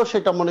 আমরাও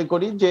সেটা মনে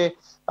করি যে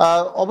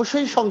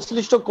অবশ্যই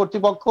সংশ্লিষ্ট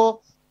কর্তৃপক্ষ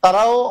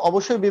তারাও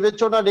অবশ্যই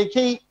বিবেচনা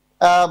রেখেই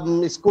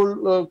স্কুল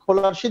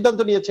খোলার সিদ্ধান্ত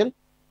নিয়েছেন।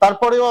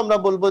 তারপরেও আমরা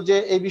বলবো যে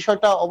এই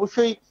বিষয়টা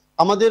অবশ্যই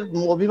আমাদের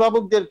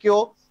অভিভাবকদেরকেও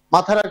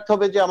মাথায় রাখতে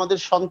হবে যে আমাদের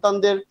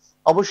সন্তানদের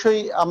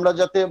অবশ্যই আমরা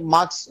যাতে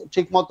মাস্ক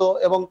ঠিক মতো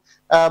এবং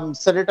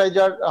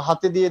স্যানিটাইজার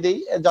হাতে দিয়ে দেই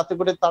যাতে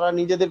করে তারা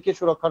নিজেদেরকে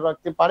সুরক্ষা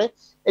রাখতে পারে,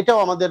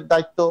 এটাও আমাদের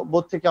দায়িত্ব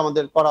বোধ থেকে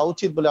আমাদের করা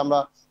উচিত বলে আমরা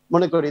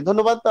মনে করি।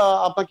 ধন্যবাদ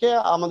আপনাকে,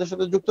 আমাদের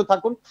সাথে যুক্ত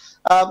থাকুন।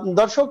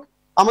 দর্শক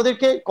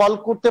আমাদেরকে কল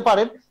করতে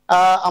পারেন,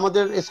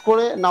 আমাদের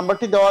স্কোরে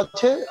নাম্বারটি দেওয়া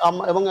আছে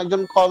এবং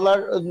একজন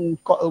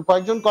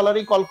কয়েকজন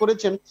কলারই কল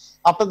করেছেন,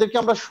 আপনাদেরকে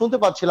আমরা শুনতে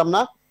পাচ্ছিলাম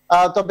না,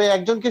 তবে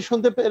একজনকে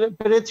শুনতে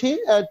পেরেছি।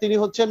 তিনি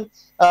হচ্ছেন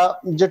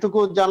যেটুকু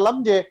জানলাম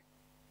যে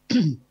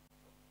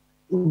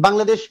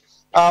বাংলাদেশ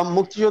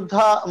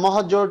মুক্তিযোদ্ধা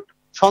মহাজোট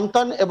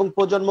সন্তান এবং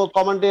প্রজন্ম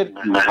কমান্ডের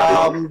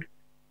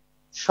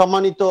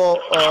সম্মানিত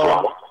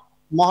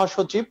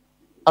মহাসচিব।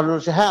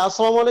 হ্যাঁ,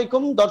 আসসালামু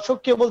আলাইকুম। দর্শক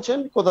কে বলছেন,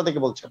 কোথা থেকে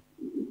বলছেন?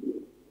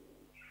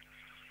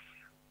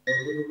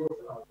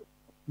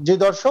 জি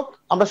দর্শক,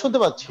 আমরা শুনতে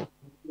পাচ্ছি।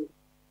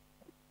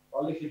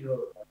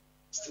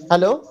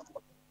 হ্যালো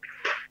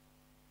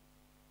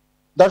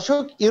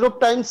দর্শক, ইউরোপ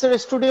টাইমস এর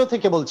স্টুডিও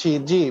থেকে বলছি।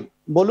 জি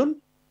বলুন।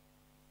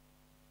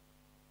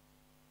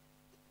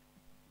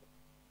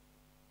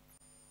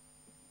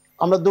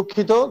 আমরা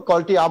দুঃখিত,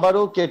 কলটি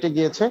আবারও কেটে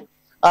গিয়েছে।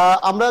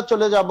 আমরা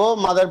চলে যাব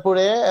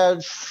মাদারপুরে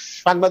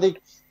সাংবাদিক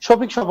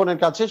শফিক স্বপনের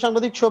কাছে।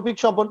 সাংবাদিক শফিক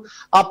স্বপন,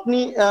 আপনি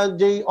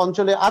যেই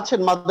অঞ্চলে আছেন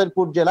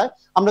মাদারপুর জেলায়,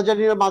 আমরা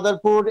জানি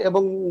মাদারপুর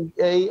এবং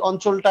এই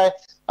অঞ্চলটায়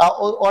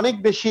অনেক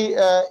বেশি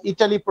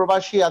ইতালি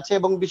প্রবাসী আছে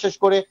এবং বিশেষ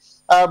করে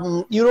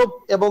ইউরোপ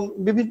এবং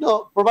বিভিন্ন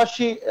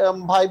প্রবাসী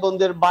ভাই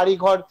বোনদের বাড়ি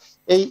ঘর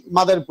এই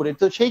মাদারপুরে।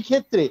 তো সেই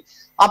ক্ষেত্রে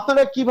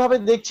আপনারা কিভাবে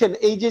দেখছেন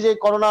এই যে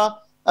করোনা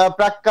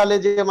প্রাককালে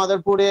যে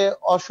মাদারপুরে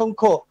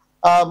অসংখ্য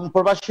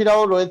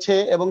প্রবাসীরাও রয়েছে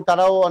এবং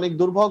তারাও অনেক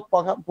দুর্ভোগ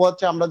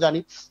পোহাচ্ছে আমরা জানি,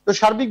 তো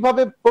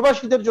সার্বিকভাবে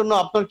প্রবাসীদের জন্য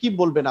আপনার কি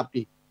বলবেন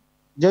আপনি,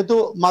 যেহেতু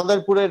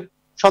মাদারপুরের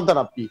সন্তান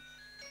আপনি?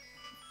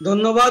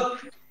 ধন্যবাদ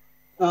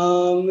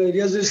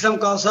রিয়াজুল ইসলাম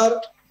কাওসার।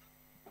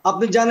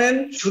 আপনি জানেন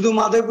শুধু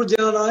মাদারপুর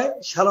জেলা নয়,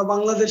 সারা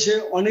বাংলাদেশে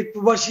অনেক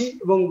প্রবাসী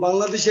এবং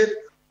বাংলাদেশের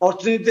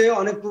অর্থনীতিতে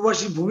অনেক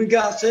প্রবাসীর ভূমিকা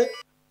আছে।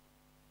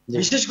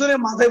 বিশেষ করে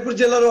মাদারপুর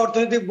জেলার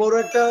অর্থনৈতিক বড়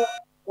একটা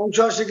অংশ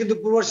আসে কিন্তু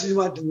প্রবাসীর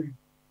মাধ্যমে।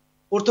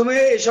 প্রথমে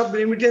এসব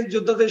রেমিটেন্স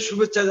যোদ্ধাদের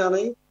শুভেচ্ছা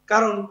জানাই,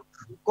 কারণ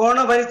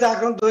করোনা ভাইরাসে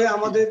আক্রান্ত হয়ে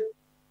আমাদের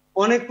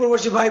অনেক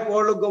প্রবাসী ভাই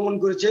পরলোক গমন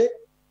করেছে।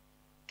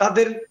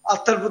 তাদের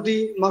আত্মার প্রতি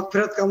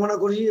মাগফিরাত কামনা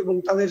করি এবং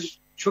তাদের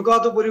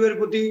শোকাহত পরিবারের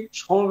প্রতি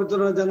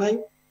সমবেদনা জানাই।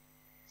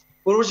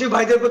 প্রবাসী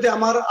ভাইদের প্রতি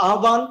আমার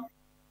আহ্বান,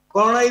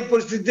 করোনা এই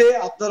পরিস্থিতিতে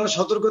আপনারা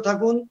সতর্ক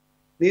থাকুন,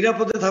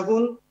 নিরাপদে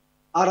থাকুন,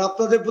 আর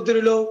আপনাদের প্রতি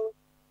রইল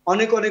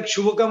অনেক অনেক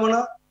শুভকামনা।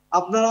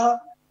 আপনারা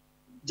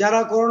যারা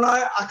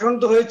করোনায়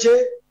আক্রান্ত হয়েছে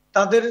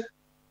তাদের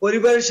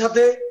পরিবারের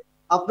সাথে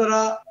আপনারা,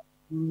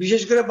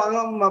 বিশেষ করে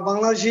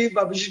বাংলাদেশি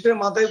বা বিশেষ করে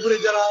মাদারীপুরে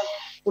যারা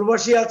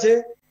প্রবাসী আছে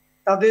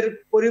তাদের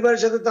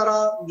পরিবারের সাথে তারা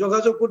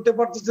যোগাযোগ করতে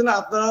পারতেছে না,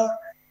 আপনারা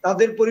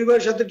তাদের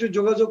পরিবারের সাথে একটু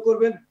যোগাযোগ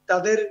করবেন।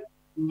 তাদের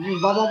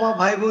বাবা মা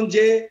ভাই বোন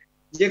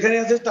যেখানে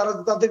আছে তারা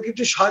তাদেরকে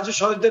একটু সাহায্য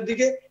সহযোগিতার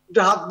দিকে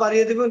একটু হাত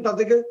বাড়িয়ে দেবেন,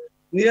 তাদেরকে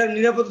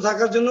নিরাপদ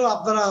থাকার জন্য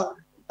আপনারা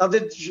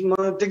তাদের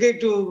থেকে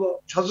একটু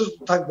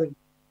সচেতন থাকবেন।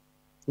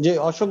 জি,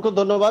 অসংখ্য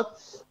ধন্যবাদ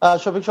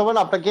শফিক স্বপন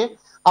আপনাকে।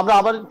 আমরা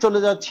আবার চলে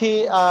যাচ্ছি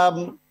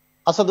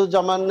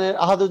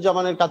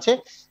আহাদুজ্জামানের কাছে।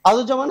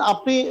 আহাদুজ্জামান,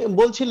 আপনি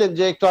বলছিলেন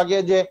যে একটু আগে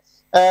যে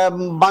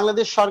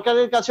বাংলাদেশ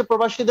সরকারের কাছে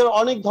প্রবাসীদের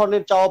অনেক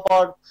ধরনের চাওয়া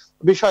পাওয়ার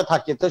বিষয়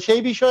থাকে, তো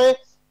সেই বিষয়ে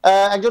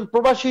একজন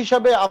প্রবাসী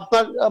হিসাবে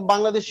আপনার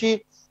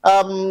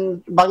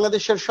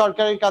বাংলাদেশের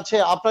সরকারের কাছে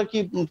আপনার কি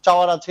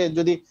চাওয়ার আছে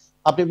যদি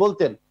আপনি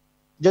বলতেন,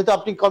 যেহেতু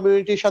আপনি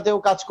কমিউনিটির সাথেও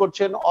কাজ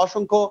করছেন,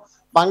 অসংখ্য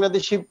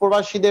বাংলাদেশি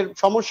প্রবাসীদের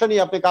সমস্যা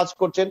নিয়ে আপনি কাজ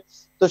করছেন,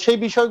 তো সেই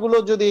বিষয়গুলো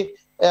যদি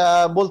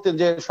বলতেন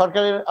যে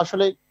সরকারের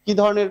আসলে কি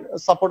ধরনের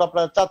সাপোর্ট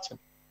আপনারা চাচ্ছেন।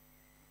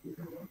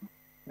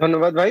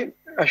 ধন্যবাদ ভাই।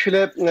 আসলে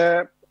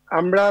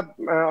আমরা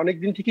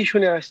অনেকদিন থেকেই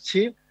শুনে আসছি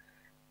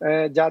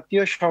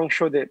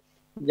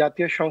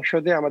জাতীয়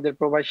সংসদে আমাদের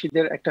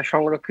প্রবাসীদের একটা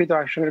সংরক্ষিত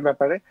আসনের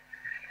ব্যাপারে,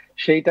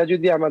 সেইটা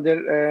যদি আমাদের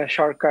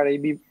সরকার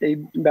এই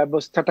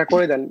ব্যবস্থাটা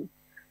করে দেন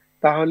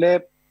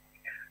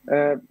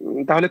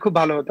তাহলে খুব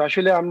ভালো হতো।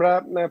 আসলে আমরা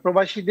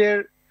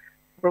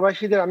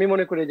প্রবাসীদের আমি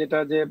মনে করি যেটা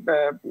যে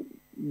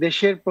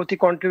দেশের প্রতি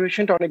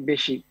কন্ট্রিবিউশনটা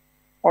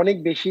অনেক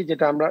বেশি,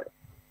 যেটা আমরা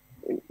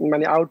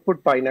মানে আউটপুট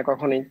পাই না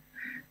কখনোই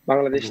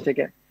বাংলাদেশ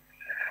থেকে।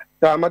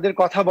 তো আমাদের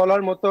কথা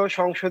বলার মতো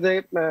সংসদে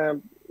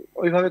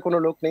ওইভাবে কোনো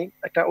লোক নেই,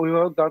 একটা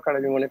অভিভাবক দরকার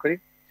আমি মনে করি।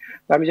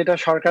 আমি যেটা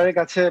সরকারের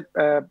কাছে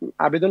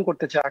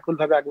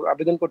আকুলভাবে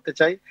আবেদন করতে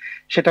চাই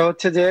সেটা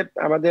হচ্ছে যে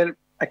আমাদের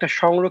একটা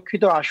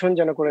সংরক্ষিত আসন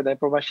যেন করে দেয়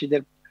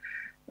প্রবাসীদের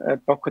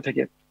পক্ষ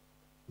থেকে,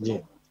 জি,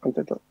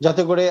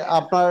 যাতে করে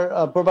আপনার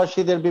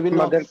প্রবাসীদের বিভিন্ন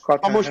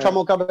সমস্যা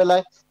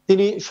মোকাবেলায়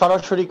তিনি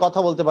সরাসরি কথা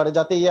বলতে পারে,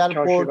 যাতে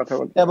এয়ারপোর্ট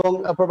এবং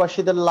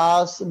প্রবাসীদের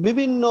লাশ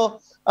বিভিন্ন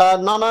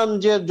নানান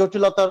যে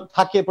জটিলতা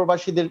থাকে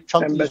প্রবাসীদের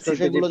সংশ্লিষ্ট,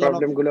 সেগুলো যেন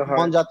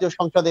জাতীয়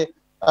সংসদে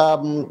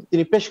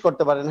তিনি পেশ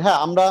করতে পারেন। হ্যাঁ,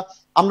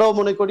 আমরাও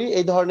মনে করি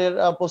এই ধরনের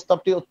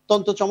প্রস্তাবটি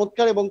অত্যন্ত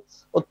চমৎকার এবং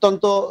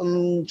অত্যন্ত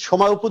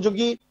সময়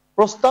উপযোগী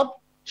প্রস্তাব।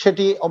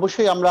 সেটি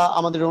অবশ্যই আমরা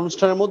আমাদের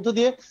অনুষ্ঠানের মধ্য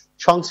দিয়ে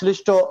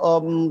সংশ্লিষ্ট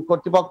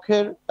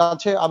কর্তৃপক্ষের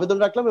কাছে আবেদন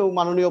রাখলাম এবং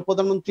মাননীয়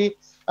প্রধানমন্ত্রী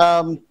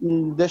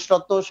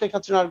দেশরত্ন শেখ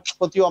হাসিনার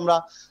প্রতিও আমরা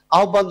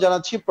আহ্বান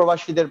জানাচ্ছি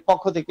প্রবাসীদের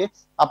পক্ষ থেকে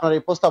আপনার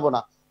এই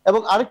প্রস্তাবনা।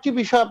 এবং আরেকটি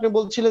বিষয় আপনি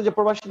বলছিলেন যে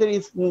প্রবাসীদের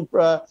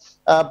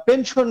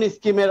পেনশন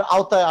স্কিমের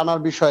আওতায় আনার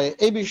বিষয়ে,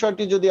 এই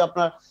বিষয়টি যদি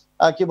আপনার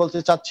কি বলতে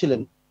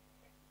চাচ্ছিলেন?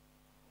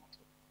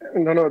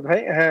 ধন্যবাদ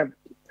ভাই। হ্যাঁ,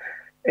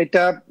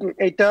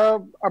 এটা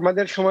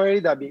আমাদের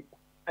সময়েরই দাবি।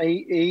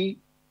 এই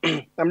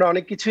আমরা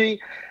অনেক কিছুই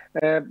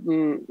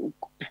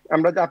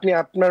আপনি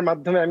আপনার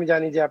মাধ্যমে আমি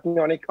জানি যে আপনি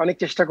অনেক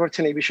চেষ্টা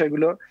করছেন এই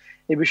বিষয়গুলো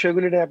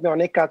নিয়ে আপনি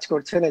অনেক কাজ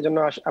করছেন। এজন্য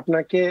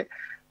আপনাকে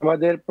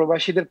আমাদের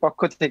প্রবাসীদের পক্ষ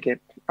থেকে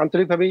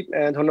আন্তরিকভাবেই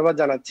ধন্যবাদ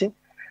জানাচ্ছি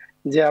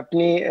যে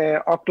আপনি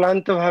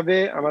অক্লান্তভাবে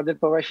আমাদের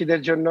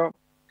প্রবাসীদের জন্য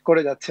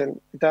করে যাচ্ছেন।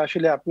 এটা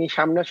আসলে আপনি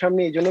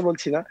সামনাসামনি এই জন্য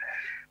বলছি না,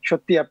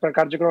 সত্যি আপনার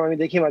কার্যক্রম আমি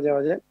দেখি মাঝে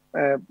মাঝে,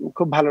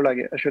 খুব ভালো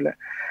লাগে আসলে।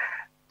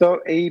 তো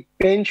এই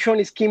পেনশন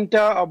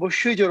স্কিমটা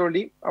অবশ্যই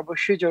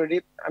জরুরি।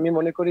 আমি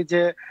মনে করি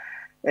যে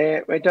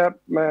এটা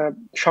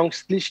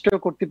সংশ্লিষ্ট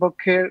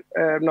কর্তৃপক্ষের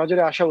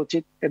নজরে আসা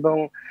উচিত এবং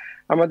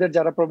আমাদের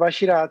যারা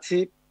প্রবাসীরা আছি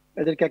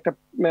এদেরকে একটা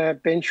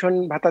পেনশন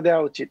ভাতা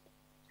দেওয়া উচিত।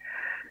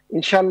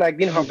 ইনশাআল্লাহ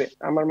একদিন হবে।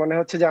 আমার মনে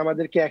হচ্ছে যে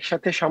আমাদেরকে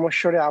একসাথে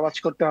সমস্যারে আওয়াজ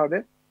করতে হবে।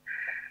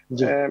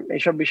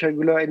 এইসব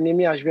বিষয়গুলো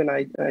নেমে আসবে না।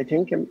 আই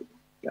থিংক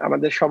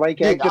আমাদের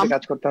সবাইকে একসাথে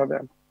কাজ করতে হবে।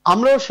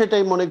 আমরাও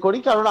সেটাই মনে করি,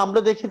 কারণ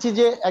আমরা দেখেছি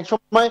যে এক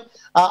সময়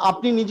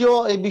আপনি নিজেও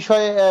এই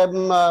বিষয়ে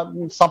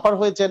সাফার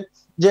হয়েছেন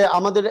যে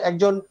আমাদের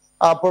একজন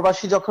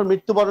প্রবাসী যখন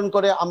মৃত্যুবরণ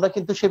করে আমরা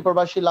কিন্তু সেই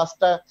প্রবাসী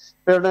লাশটা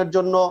প্রেরণের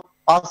জন্য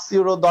 5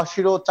 ইউরো 10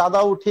 ইউরো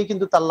চাঁদা উঠিয়ে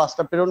কিন্তু তার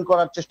লাশটা প্রেরণ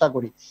করার চেষ্টা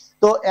করি।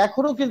 তো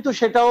এখনো কিন্তু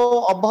সেটাও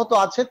অব্যাহত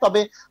আছে।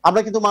 তবে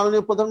আমরা কিন্তু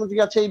মাননীয়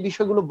প্রধানমন্ত্রীর কাছে এই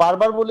বিষয়গুলো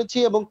বারবার বলেছি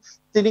এবং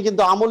তিনি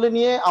কিন্তু আমলে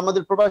নিয়ে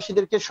আমাদের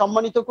প্রবাসীদেরকে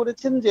সম্মানিত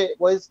করেছেন যে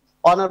ওয়েজ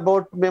অনার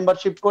বোর্ড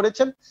মেম্বারশিপ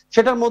করেছেন।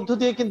 সেটার মধ্য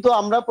দিয়ে কিন্তু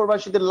আমরা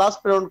প্রবাসীদের লাশ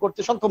প্রেরণ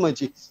করতে সক্ষম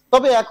হয়েছি।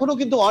 তবে এখনো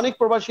কিন্তু অনেক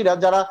প্রবাসীরা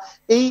যারা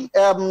এই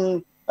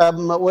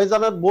ওয়েজ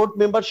অনার বোর্ড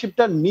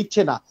মেম্বারশিপটা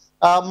নিচ্ছে না,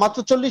 মাত্র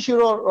 40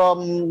 ইউরো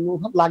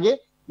লাগে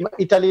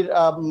ইতালির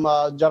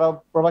যারা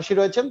প্রবাসী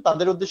রয়েছেন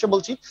তাদের উদ্দেশ্যে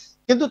বলছি,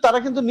 কিন্তু তারা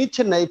কিন্তু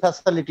নিচ্ছেন না এই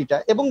ফ্যাসিলিটিটা।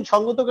 এবং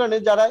সঙ্গত কারণে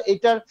যারা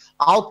এটার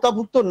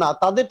আওতাভুক্ত না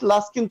তাদের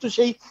লাশ কিন্তু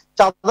সেই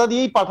চাঁদা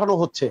দিয়েই পাঠানো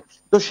হচ্ছে।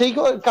 তো সেই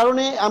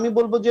কারণে আমি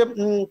বলবো যে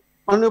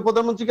মাননীয়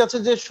প্রধানমন্ত্রীর কাছে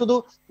যে শুধু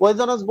ওয়েজ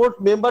অনার্স বোর্ড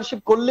মেম্বারশিপ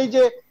করলেই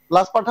যে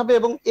লাশ পাঠাবে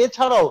এবং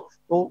এছাড়াও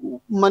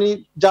মানে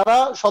যারা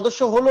সদস্য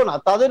হলো না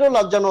তাদেরও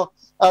লাশ যেন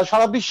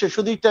সারা বিশ্বে,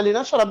 শুধু ইটালি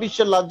না সারা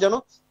বিশ্বের লাশ যেন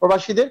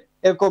প্রবাসীদের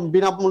এরকম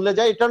বিনামূল্যে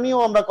যায়, এটা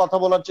নিয়েও আমরা কথা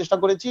বলার চেষ্টা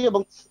করেছি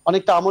এবং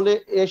অনেকটা আমলে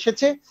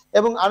এসেছে।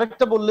 এবং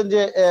আরেকটা বললেন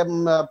যে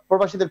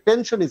প্রবাসীদের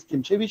পেনশন স্কিম,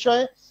 সেই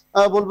বিষয়ে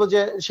বলবো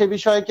যে সেই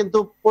বিষয়ে কিন্তু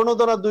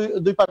প্রণোদনা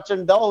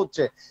 2% দেওয়া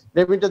হচ্ছে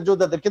রেমিটেন্স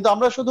যোদ্ধাদের, কিন্তু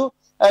আমরা শুধু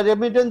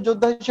রেমিটেন্স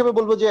যোদ্ধা হিসেবে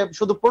বলবো যে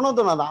শুধু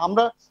প্রণোদনা না,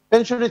 আমরা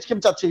পেনশন স্কিম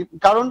চাচ্ছি।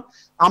 কারণ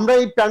আমরা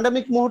এই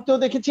প্যান্ডামিক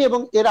মুহূর্তেও দেখেছি এবং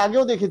এর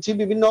আগেও দেখেছি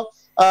বিভিন্ন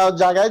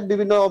জায়গায়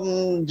বিভিন্ন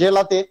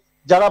জেলাতে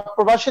যারা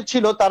প্রবাসে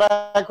ছিল তারা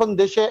এখন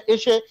দেশে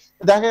এসে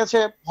দেখা গেছে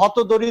হত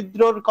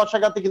দরিদ্রর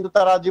কষাঘাতে কিন্তু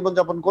তারা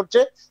জীবনযাপন করছে।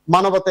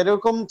 মানবতার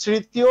এরকম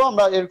স্মৃতিও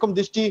আমরা এরকম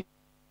দৃষ্টি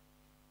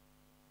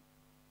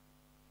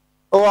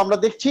আমরা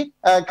দেখছি।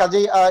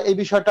 কাজেই এই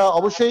বিষয়টা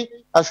অবশ্যই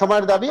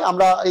সময়ের দাবি।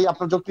 আমরা এই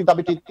আপনার যৌক্তিক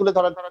দাবিটি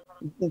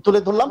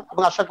তুলে ধরলাম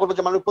এবং আশা করবো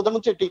যে মাননীয়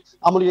প্রধানমন্ত্রী এটি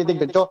আমলে নিয়ে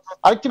দেখবেন। তো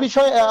আরেকটি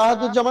বিষয়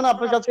আহাদুজ্জামান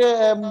আপনার কাছে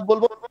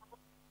বলবো,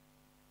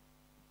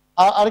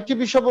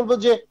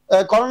 যে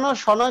করোনা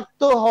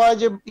শনাক্ত হওয়ায়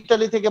যে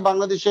ইতালি থেকে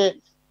বাংলাদেশে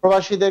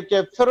প্রবাসীদেরকে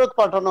ফেরত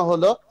পাঠানো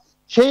হলো,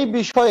 সেই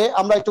বিষয়ে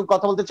আমরা একটু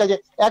কথা বলতে চাই যে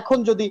এখন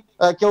যদি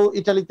কেউ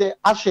ইতালিতে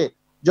আসে,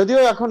 যদিও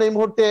এখন এই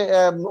মুহূর্তে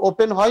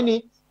ওপেন হয়নি,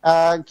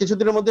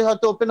 কিছুদিনের মধ্যে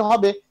হয়তো ওপেন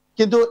হবে,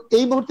 কিন্তু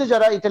এই মুহূর্তে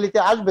যারা ইতালিতে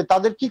আসবে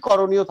তাদের কি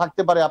করণীয়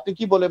থাকতে পারে, আপনি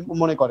কি বলে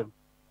মনে করেন?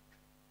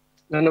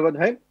 ধন্যবাদ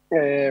ভাই।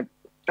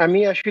 আমি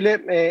আসলে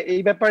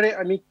এই ব্যাপারে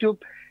আমি একটু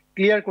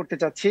ক্লিয়ার করতে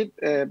চাচ্ছি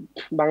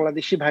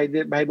বাংলাদেশি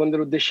ভাই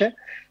বোনদের উদ্দেশ্যে।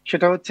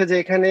 সেটা হচ্ছে যে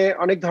এখানে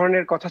অনেক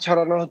ধরনের কথা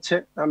ছড়ানো হচ্ছে।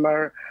 আমার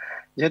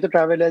যেহেতু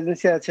ট্রাভেল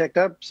এজেন্সি আছে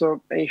একটা, সো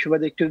এই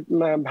সুবাদে একটু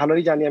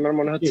ভালোই জানি। আমার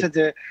মনে হচ্ছে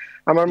যে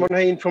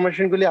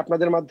ইনফরমেশন গুলি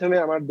আপনাদের মাধ্যমে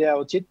আমার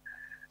দেওয়া উচিত।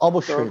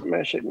 অবশ্যই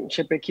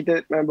সে প্রেক্ষিতে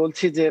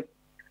বলছি যে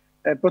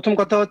প্রথম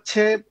কথা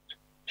হচ্ছে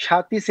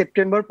 7ই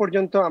সেপ্টেম্বর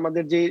পর্যন্ত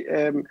আমাদের যে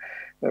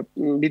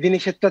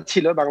বিধিনিষেধটা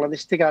ছিল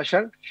বাংলাদেশ থেকে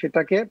আসার,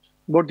 সেটাকে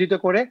বর্ধিত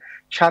করে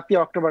 7ই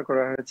অক্টোবর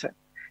করা হয়েছে।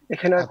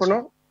 এখানে আর কোনো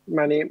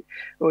মানে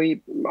ওই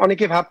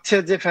অনেকে ভাবছে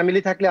যে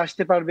ফ্যামিলি থাকলে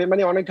আসতে পারবে,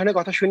 মানে অনেক ধরনের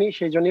কথা শুনি,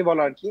 সেই জন্যই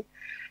বলা আর কি।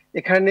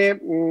 এখানে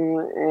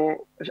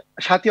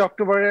 7ই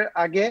অক্টোবরের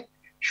আগে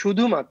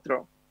শুধুমাত্র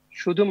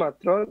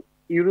শুধুমাত্র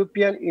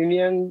ইউরোপিয়ান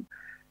ইউনিয়ন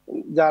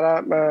যারা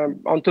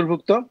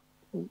অন্তর্ভুক্ত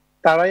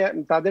তারাই,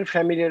 তাদের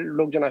ফ্যামিলির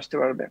লোকজন আসতে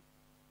পারবে।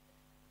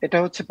 এটা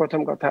হচ্ছে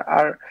প্রথম কথা।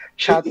 আর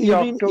 7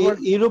 অক্টোবর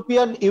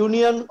ইউরোপিয়ান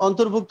ইউনিয়ন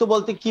অন্তর্ভুক্ত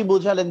বলতে কি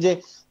বোঝালেন? যে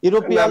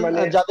ইউরোপিয়ান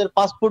যাদের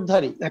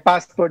পাসপোর্টধারী?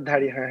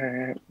 পাসপোর্টধারী, হ্যাঁ হ্যাঁ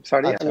হ্যাঁ,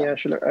 সরি আমি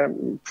আসলে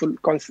ফুল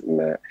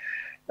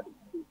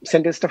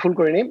সেন্টেন্সটা ফুল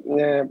করিনি।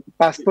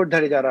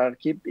 পাসপোর্টধারী যারা আর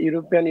কি,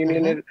 ইউরোপিয়ান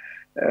ইউনিয়নের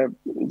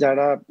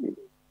যারা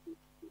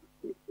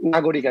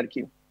নাগরিক আর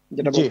কি,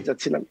 যেটা বলতে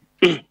চাচ্ছিলাম।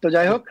 তো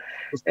যাই হোক,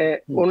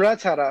 ওনারা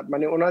ছাড়া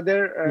মানে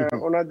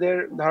ওনাদের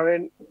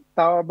ধরেন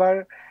তাও আবার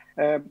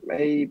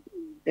এই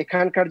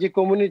এখানকার যে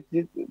কমিউনিটি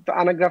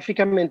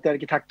আনাগ্রাফিকামেন্টে আর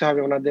কি থাকতে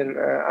হবে ওনাদের।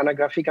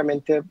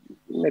 আনাগ্রাফিকামেন্টে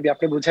মেবি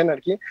আপনি বুঝেন আর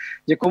কি,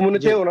 যে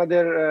কমিউনিটিতে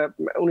ওনাদের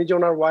উনি যে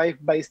ওনার ওয়াইফ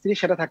বা স্ত্রী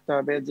সেটা থাকতে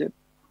হবে, যে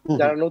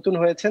যারা নতুন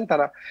হয়েছেন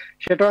তারা।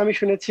 সেটাও আমি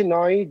শুনেছি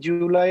 9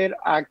 জুলাইয়ের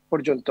আগ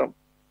পর্যন্ত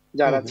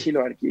যারা ছিল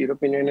আর কি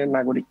ইউরোপিয়ান ইউনিয়নের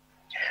নাগরিক।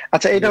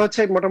 আচ্ছা, এটা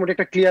হচ্ছে মোটামুটি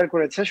একটা ক্লিয়ার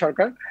করেছে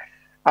সরকার।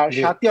 আর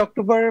 7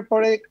 অক্টোবরের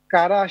পরে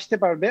কারা আসতে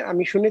পারবে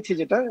আমি শুনেছি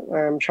যেটা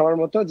সবার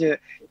মতো, যে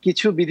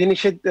কিছু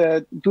বিধিনিষেধ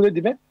তুলে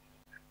দিবে,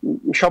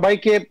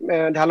 সবাইকে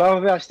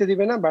ঢালাওভাবে আসতে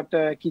দিবে না, বাট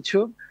কিছু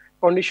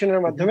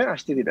কন্ডিশনের মাধ্যমে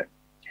আসতে দিবে।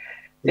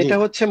 এটা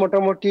হচ্ছে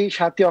মোটামুটি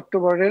 7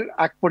 অক্টোবরের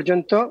আগ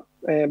পর্যন্ত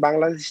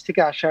বাংলাদেশ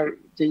থেকে আসার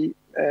যে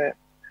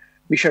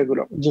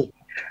বিষয়গুলো। জি,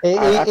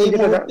 এই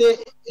মুহূর্তে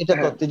এটা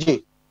করতে। জি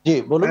জি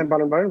বলুন।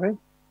 বলুন ভাই।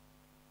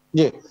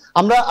 জি,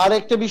 আমরা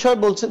আরেকটা বিষয়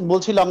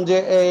বলছিলাম যে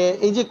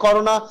এই যে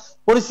করোনা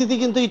পরিস্থিতি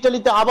কিন্তু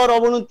ইতালিতে আবার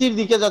অবনতির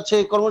দিকে যাচ্ছে,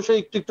 ক্রমশ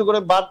একটু একটু করে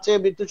বাড়ছে,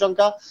 মৃত্যু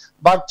সংখ্যা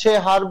বাড়ছে,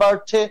 হার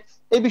বাড়ছে।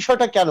 এই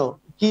বিষয়টা কেন,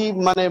 কি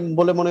মানে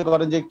বলে মনে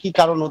করেন যে কি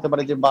কারণ হতে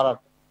পারে যে বাড়ার?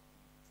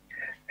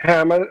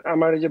 হ্যাঁ,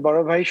 আমার যে বড়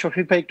ভাই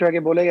শফিক ভাই একটু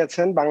আগে বলে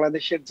গেছেন,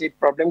 বাংলাদেশের যে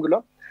প্রবলেমগুলো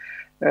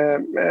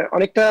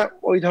অনেকটা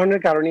ওই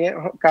ধরনের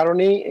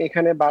কারণেই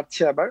এখানে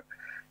বাড়ছে। আবার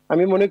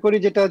আমি মনে করি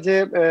যেটা যে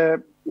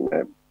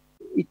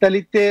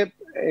ইতালিতে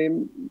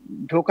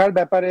ঢোকার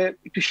ব্যাপারে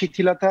একটু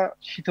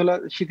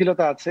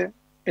শিথিলতা আছে,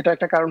 এটা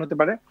একটা কারণ হতে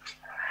পারে।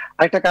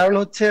 আরেকটা কারণ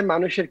হচ্ছে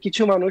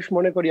কিছু মানুষ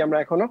মনে করি আমরা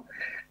এখনো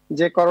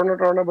যে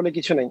করোনা বলে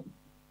কিছু নেই।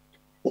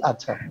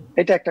 আচ্ছা,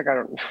 এটা একটা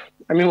কারণ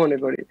আমি মনে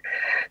করি।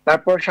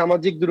 তারপর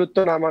সামাজিক দূরত্ব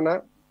না মানা,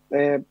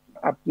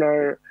 আপনার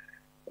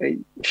এই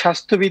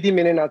স্বাস্থ্যবিধি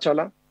মেনে না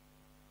চলা।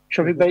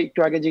 শফিক ভাই একটু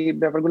আগে যে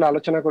ব্যাপারগুলো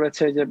আলোচনা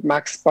করেছে, যে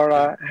মাস্ক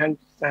পরা,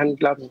 হ্যান্ড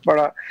গ্লাভস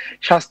পরা,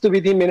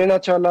 স্বাস্থ্যবিধি মেনে না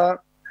চলা,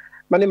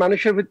 মানে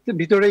মানুষের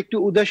ভিতরে একটু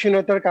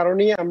উদাসীনতার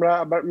কারণেই আমরা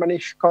আবার মানে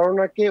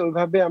করোনাকে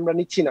ওইভাবে আমরা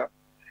নিচ্ছি না,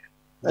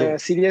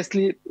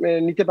 সিরিয়াসলি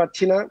নিতে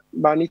পারছি না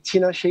বা নিচ্ছি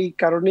না, সেই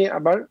কারণে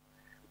আবার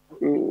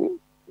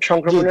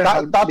সংক্রমণের।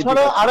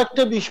 তাছাড়া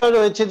আরেকটা বিষয়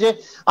রয়েছে যে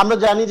আমরা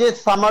জানি যে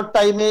সামার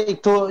টাইমে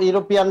একটু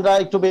ইউরোপিয়ানরা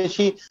একটু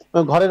বেশি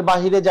ঘরের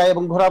বাহিরে যায়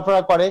এবং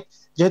ঘোরাফেরা করে,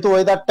 যেহেতু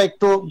ওয়েদারটা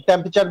একটু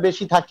টেম্পারেচার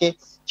বেশি থাকে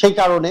সেই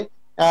কারণে।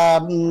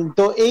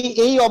 তো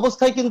এই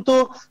অবস্থায় কিন্তু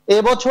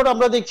এবছর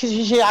আমরা দেখছি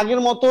সেই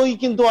আগের মতোই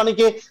কিন্তু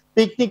অনেকে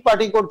পিকনিক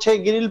পার্টি করছে,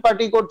 গ্রিল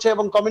পার্টি করছে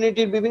এবং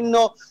কমিউনিটির বিভিন্ন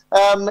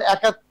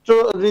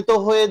একত্রিত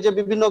হয়ে যে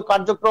বিভিন্ন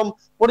কার্যক্রম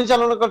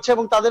পরিচালনা করছে,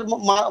 এবং তাদের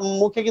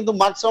মুখে কিন্তু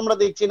মাস্ক আমরা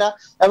দেখছি না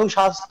এবং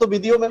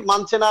স্বাস্থ্যবিধিও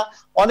মানছে না।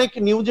 অনেক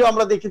নিউজে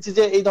আমরা দেখেছি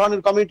যে এই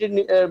ধরনের কমিউনিটির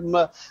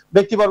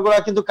ব্যক্তিবর্গরা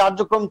কিন্তু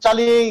কার্যক্রম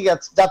চালিয়েই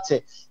যাচ্ছে।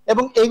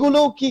 এবং এগুলো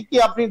কি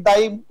আপনি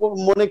দায়ী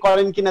মনে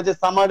করেন কিনা যে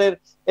সামারের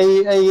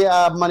এই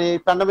মানে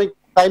প্যান্ডামিক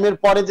টাইমের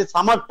পরে যে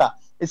সামারটা,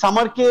 এই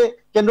সামারকে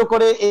কেন্দ্র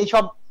করে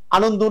এইসব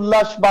আনন্দ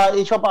উল্লাস বা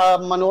এইসব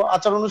মানে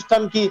আচার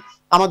অনুষ্ঠান কি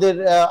আমাদের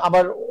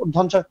আবার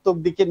ধ্বংসাত্মক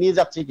দিকে নিয়ে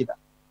যাচ্ছে কিনা?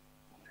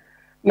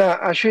 না,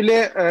 আসলে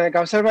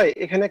কাউসার ভাই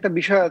এখানে একটা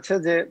বিষয় আছে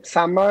যে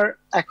সামার,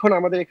 এখন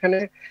আমাদের এখানে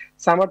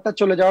সামারটা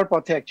চলে যাওয়ার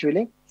পথে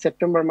অ্যাকচুয়ালি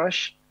সেপ্টেম্বর মাস।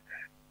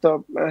 তো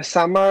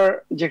সামার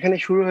যেখানে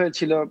শুরু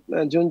হয়েছিল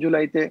জুন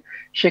জুলাইতে,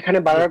 সেখানে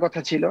বাড়ার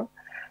কথা ছিল।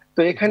 তো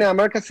এখানে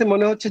আমার কাছে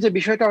মনে হচ্ছে যে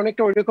বিষয়টা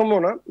অনেকটা ওইরকমও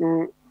না।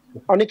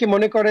 অনেকে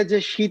মনে করে যে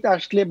শীত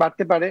আসলে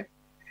বাড়তে পারে,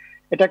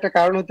 এটা একটা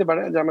কারণ হতে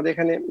পারে যে আমাদের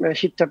এখানে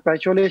শীতটা প্রায়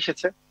চলে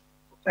এসেছে,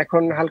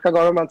 এখন হালকা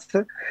গরম আছে।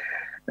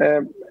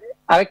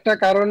 আরেকটা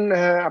কারণ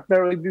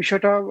আপনার ওই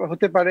বিষয়টা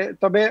হতে পারে।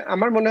 তবে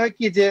আমার মনে হয়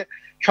কি যে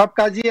সব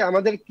কাজই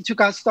আমাদের, কিছু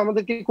কাজ তো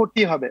আমাদেরকে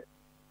করতেই হবে,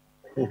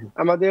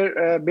 আমাদের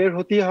বের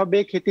হতেই হবে,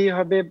 খেতেই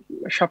হবে,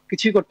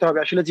 সবকিছুই করতে হবে।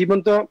 আসলে জীবন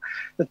তো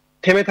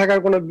থেমে থাকার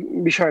কোনো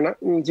বিষয় না,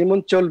 জীবন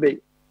চলবেই,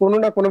 কোনো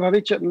না কোনো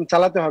ভাবেই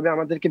চালাতে হবে,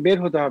 আমাদেরকে বের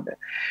হতে হবে।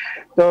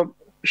 তো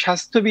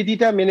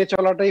স্বাস্থ্যবিধিটা মেনে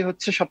চলাটাই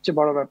হচ্ছে সবচেয়ে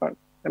বড় ব্যাপার,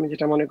 আমি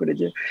যেটা মনে করি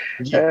যে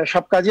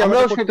সব কাজই আমরা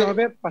করতে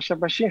হবে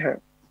পাশাপাশি। হ্যাঁ,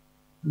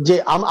 যে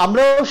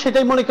আমরাও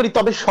সেটাই মনে করি।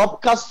 তবে সব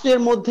কাজের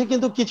মধ্যে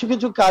কিন্তু কিছু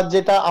কিছু কাজ,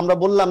 যেটা আমরা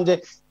বললাম যে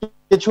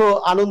কিছু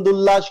আনন্দ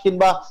উল্লাস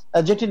কিংবা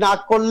যেটি না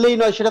করলেই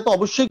নয় সেটা তো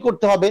অবশ্যই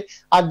করতে হবে,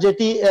 আর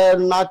যেটি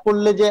না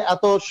করলে যে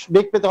এত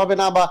বেগ পেতে হবে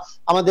না বা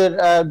আমাদের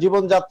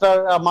জীবনযাত্রার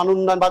মান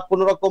উন্নয়ন বা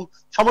কোনো রকম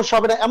সমস্যা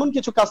হবে না, এমন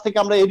কিছু কাজ থেকে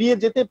আমরা এড়িয়ে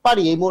যেতে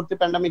পারি এই মুহূর্তে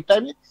প্যান্ডামিক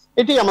টাইমে।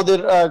 এটাই আমাদের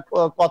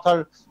কথার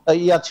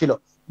ইয়া ছিল।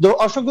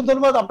 অসংখ্য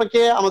ধন্যবাদ আপনাকে,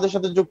 আমাদের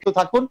সাথে যুক্ত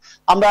থাকুন।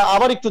 আমরা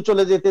আবার একটু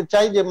চলে যেতে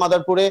চাই যে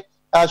মাদারপুরে,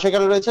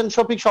 সেখানে রয়েছেন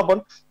শফিক স্বপন।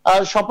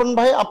 স্বপন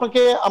ভাই,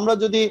 আপনাকে আমরা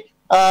যদি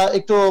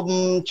একটু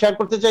শেয়ার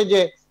করতে চাই যে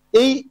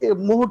এই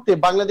মুহূর্তে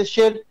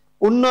বাংলাদেশের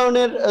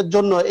উন্নয়নের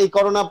জন্য এই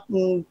করোনা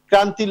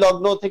ক্রান্তি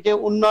লগ্ন থেকে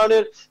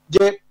উন্নয়নের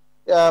যে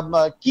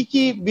কি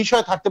কি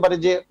বিষয় থাকতে পারে,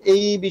 যে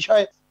এই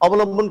বিষয়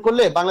অবলম্বন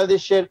করলে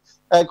বাংলাদেশের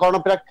করোনা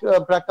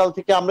প্রাক্কাল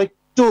থেকে আমরা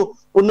একটু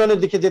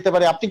উন্নয়নের দিকে যেতে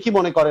পারি, আপনি কি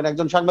মনে করেন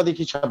একজন সাংবাদিক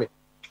হিসাবে?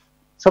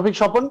 শফিক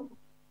স্বপন,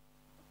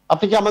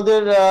 আপনি কি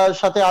আমাদের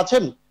সাথে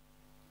আছেন?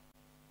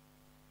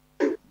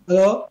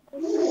 হ্যালো,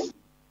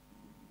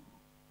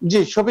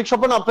 জি শফিক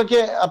স্বপন,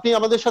 আপনি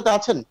আমাদের সাথে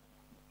আছেন?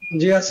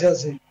 জি আছি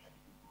আছি।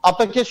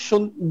 আপনাকে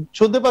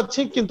শুনতে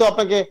পাচ্ছি কিন্তু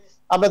আপনাকে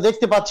আমরা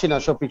দেখতে পাচ্ছি না।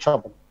 শফিক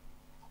স্বপন,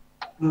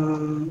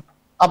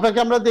 আপনাকে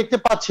আমরা দেখতে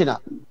পাচ্ছি না।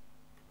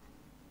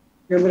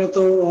 ক্যামেরা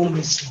তো অন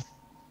হয়েছে।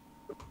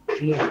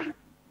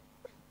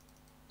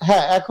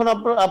 হ্যাঁ, এখন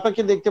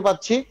আপনাকে দেখতে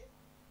পাচ্ছি।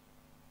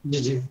 জি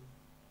জি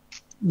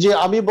যে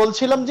আমি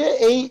বলছিলাম যে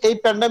এই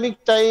প্যান্ডামিক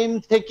টাইম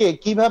থেকে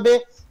কিভাবে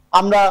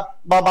আমরা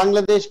বা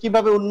বাংলাদেশ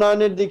কিভাবে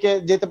উন্নয়নের দিকে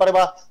যেতে পারে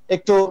বা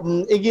একটু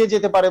এগিয়ে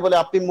যেতে পারে বলে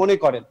আপনি মনে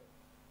করেন?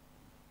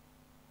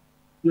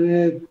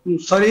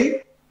 সরি,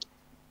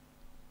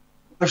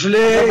 আসলে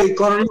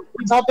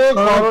কিভাবে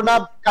করোনা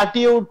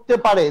কাটিয়ে উঠতে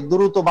পারে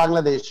দ্রুত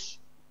বাংলাদেশ,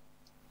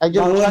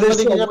 একজন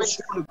সাংবাদিক হিসেবে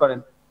কি মনে করেন?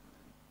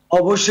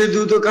 অবশ্যই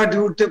দ্রুত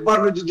কাটিয়ে উঠতে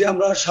পারবে যদি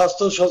আমরা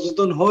স্বাস্থ্য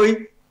সচেতন হই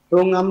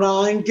এবং আমরা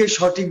আইনকে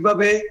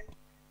সঠিকভাবে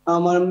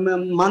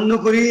মান্য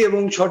করি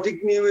এবং সঠিক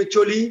নিয়মে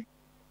চলি।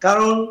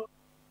 কারণ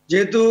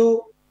যেহেতু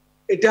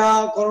এটা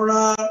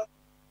করোনা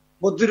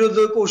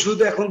প্রতিরোধক ওষুধ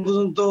এখন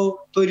পর্যন্ত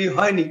তৈরি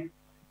হয়নি,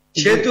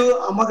 সেহেতু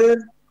আমাদের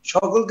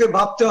সকলকে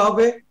ভাবতে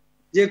হবে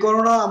যে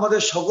করোনা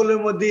আমাদের সকলের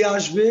মধ্যেই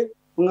আসবে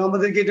এবং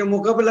আমাদেরকে এটা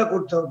মোকাবেলা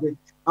করতে হবে।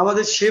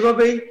 আমাদের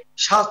সেভাবেই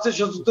স্বাস্থ্য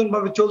সচেতন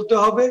ভাবে চলতে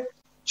হবে,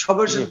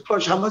 সবার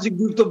সামাজিক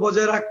দূরত্ব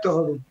বজায় রাখতে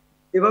হবে,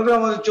 এভাবে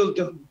আমাদের চলতে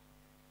হবে।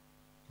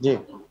 জি,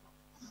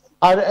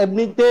 আর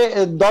এমনিতে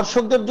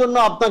দর্শকদের জন্য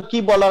আপনার কি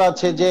বলার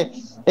আছে যে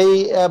এই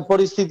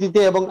পরিস্থিতিতে,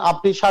 এবং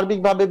আপনি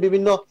সার্বিকভাবে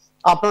বিভিন্ন,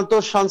 আপনার তো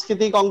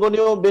সাংস্কৃতিক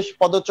অঙ্গনেও বেশ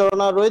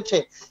পদচারণা রয়েছে,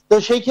 তো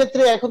সেই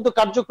ক্ষেত্রে এখন তো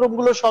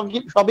কার্যক্রমগুলো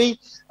সবই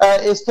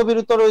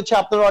স্থবিরত রয়েছে।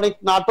 আপনার অনেক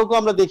নাটকও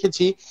আমরা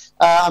দেখেছি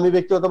আমি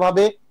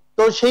ব্যক্তিগতভাবে,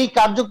 তো সেই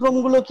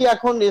কার্যক্রমগুলো কি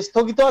এখন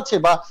স্থগিত আছে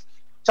বা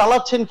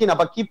চালাচ্ছেন কিনা,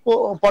 বা কি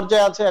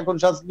পর্যায়ে আছে এখন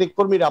সাংস্কৃতিক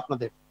কর্মীরা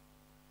আপনাদের?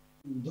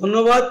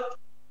 ধন্যবাদ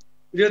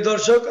প্রিয়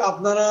দর্শক,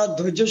 আপনারা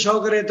ধৈর্য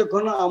সহকারে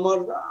এতক্ষণ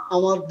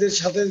আমাদের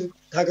সাথে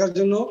থাকার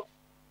জন্য।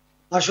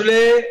 আসলে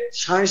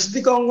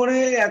সাংস্কৃতিক অঙ্গনে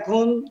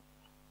এখন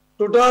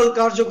টোটাল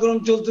কার্যক্রম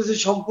চলতেছে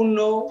সম্পূর্ণ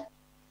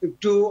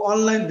একটু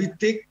অনলাইন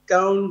ভিত্তিক,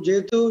 কারণ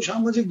যেহেতু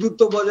সামাজিক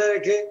দূরত্ব বজায়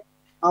রেখে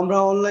আমরা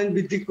অনলাইন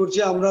ভিত্তিক করছি।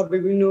 আমরা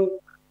বিভিন্ন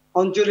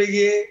অঞ্চলে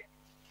গিয়ে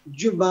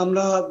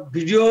আমরা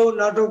ভিডিও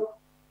নাটক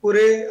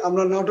করে,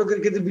 আমরা নাটকের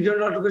ক্ষেত্রে ভিডিও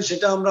নাটকের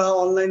সেটা আমরা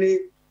অনলাইনে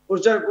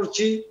প্রচার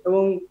করছি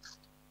এবং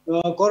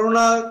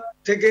করোনা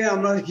থেকে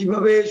আমরা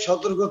কিভাবে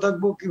সতর্ক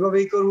থাকবো, কিভাবে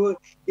করবো,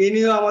 এই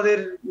নিয়ে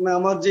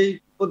আমার যে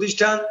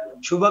প্রতিষ্ঠান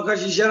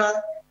শুভাকাশ ইশারা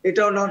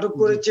এটাও নাটক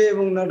করেছে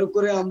এবং নাটক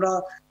করে আমরা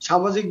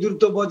সামাজিক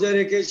দূরত্ব বজায়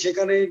রেখে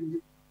সেখানে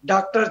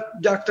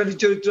ডাক্তারি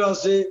চরিত্র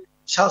আছে,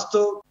 স্বাস্থ্য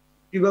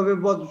কিভাবে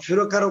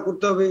সুরক্ষারও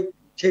করতে হবে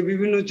সেই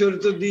বিভিন্ন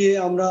চরিত্র দিয়ে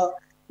আমরা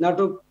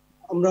নাটক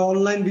আমরা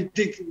অনলাইন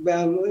ভিত্তিক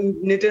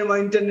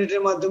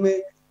ইন্টারনেটের মাধ্যমে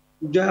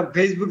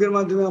ফেসবুকের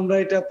মাধ্যমে আমরা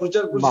এটা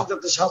প্রচার করছি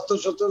যাতে স্বাস্থ্য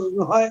সচেতন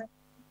হয়।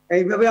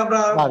 এইভাবে আমরা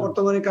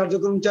বর্তমানে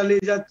কার্যক্রম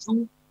চালিয়ে যাচ্ছি।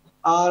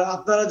 আর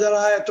আপনারা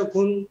যারা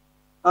এতক্ষণ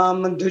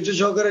ধৈর্য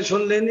সহকারে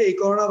শুনলেন, এই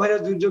করোনা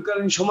ভাইরাস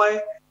দুর্যোগকালীন সময়ে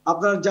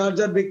আপনারা যার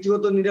যার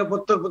ব্যক্তিগত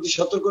নিরাপত্তার প্রতি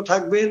সতর্ক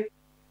থাকবেন।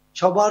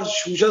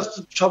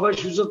 সবাই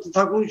সুস্থ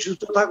থাকুন,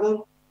 সুস্থ থাকুন।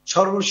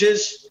 সর্বশেষ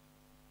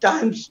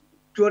টাইমস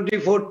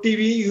 24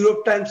 টিভি ইউরোপ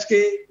টাইমসকে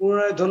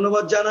পুনরায়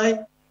ধন্যবাদ জানাই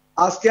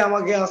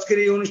আজকের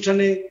এই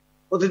অনুষ্ঠানে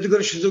অতিথি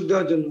করে সুযোগ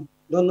দেওয়ার জন্য।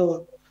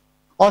 ধন্যবাদ,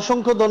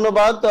 অসংখ্য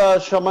ধন্যবাদ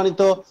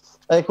সম্মানিত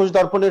 21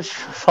 দর্পণের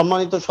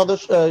সম্মানিত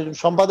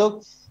সম্পাদক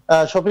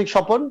শফিক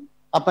স্বপন,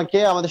 আপনাকে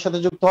আমাদের সাথে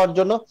যুক্ত হওয়ার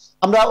জন্য।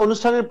 আমরা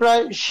অনুষ্ঠানের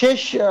প্রায় শেষ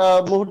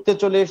মুহূর্তে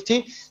চলে এসেছি।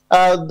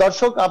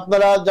 দর্শক,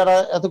 আপনারা যারা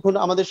এতক্ষণ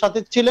আমাদের সাথে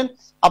ছিলেন,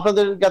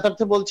 আপনাদের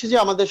জ্ঞাতার্থে বলছি যে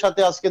আমাদের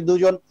সাথে আজকে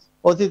দুজন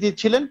অতিথি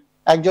ছিলেন।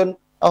 একজন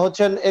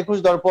হচ্ছেন 21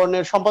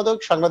 দর্পণের সম্পাদক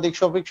সাংবাদিক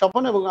শফিক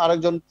স্বপন, এবং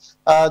আরেকজন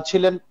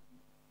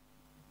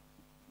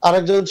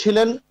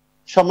ছিলেন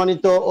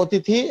সম্মানিত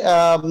অতিথি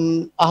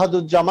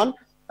আহাদুজ্জামান,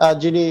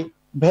 যিনি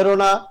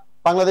ভেরোনা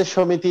বাংলাদেশ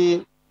সমিতি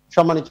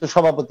সম্মানিত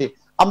সভাপতি।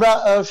 আমরা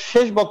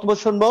শেষ বক্তব্য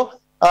শুনবো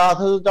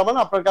আহাদুজ্জামান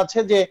আপনার কাছে,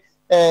 যে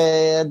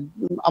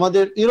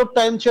আমাদের ইউরোপ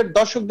টাইমসের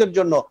দর্শকদের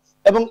জন্য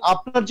এবং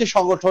আপনার যে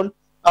সংগঠন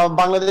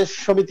বাংলাদেশ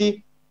সমিতি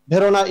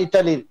ভেরোনা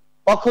ইতালির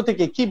পক্ষ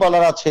থেকে কি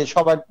বলার আছে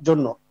সবার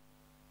জন্য।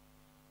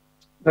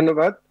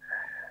 ধন্যবাদ।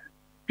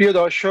 প্রিয়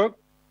দর্শক,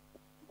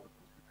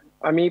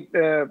 আমি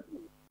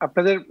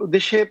আপনাদের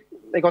উদ্দেশ্যে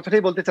এই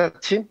কথাটাই বলতে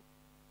চাচ্ছি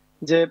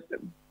যে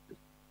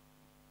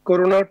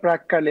করোনার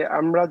প্রাককালে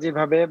আমরা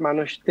যেভাবে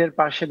মানুষদের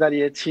পাশে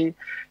দাঁড়িয়েছি,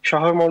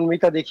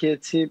 সহমর্মিতা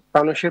দেখিয়েছি,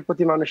 মানুষের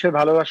প্রতি মানুষের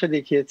ভালোবাসা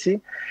দেখিয়েছি,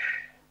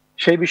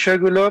 সেই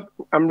বিষয়গুলো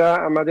আমরা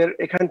আমাদের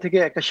এখান থেকে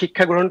একটা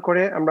শিক্ষা গ্রহণ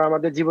করে আমরা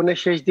আমাদের জীবনের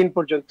শেষ দিন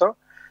পর্যন্ত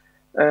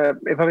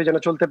এভাবে যেন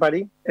চলতে পারি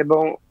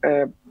এবং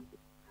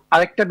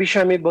আরেকটা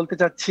বিষয় আমি বলতে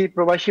চাচ্ছি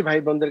প্রবাসী ভাই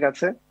বোনদের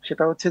কাছে,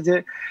 সেটা হচ্ছে যে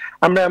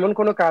আমরা এমন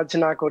কোনো কাজ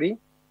না করি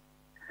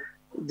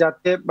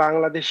যাতে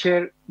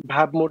বাংলাদেশের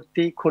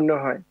ভাবমূর্তি ক্ষুণ্ণ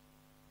হয়।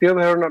 প্রিয়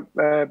ভাইরা,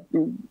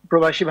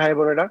 প্রবাসী ভাই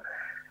বোনেরা,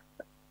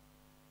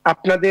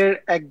 আপনাদের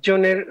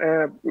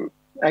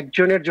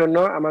একজনের জন্য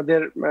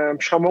আমাদের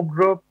সমগ্র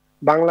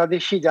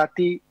বাংলাদেশি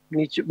জাতি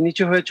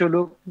নিচু হয়ে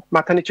চলুক,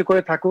 মাথা নিচু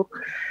করে থাকুক,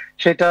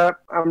 সেটা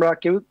আমরা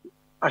কেউ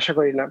আশা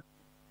করি না।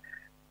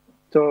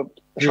 তো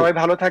সবাই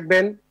ভালো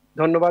থাকবেন।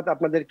 ধন্যবাদ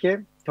আপনাদেরকে,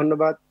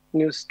 ধন্যবাদ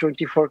নিউজ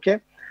 24 কে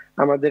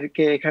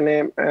আমাদেরকে এখানে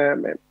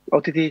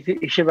অতিথি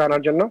হিসেবে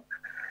আনার জন্য।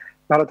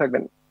 ভালো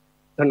থাকবেন,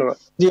 ধন্যবাদ।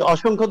 জি,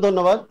 অসংখ্য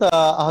ধন্যবাদ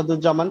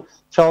আহাদুজ্জামান,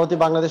 সভাপতি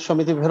বাংলাদেশ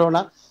সমিতি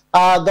ভেরোনা।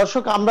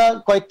 দর্শক, আমরা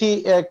কয়েকটি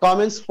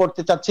কমেন্টস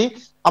পড়তে চাচ্ছি।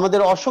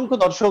 আমাদের অসংখ্য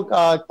দর্শক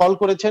কল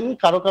করেছেন,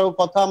 কারো কারো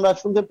কথা আমরা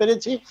শুনতে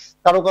পেরেছি,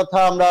 কারো কথা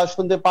আমরা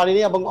শুনতে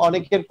পারিনি, এবং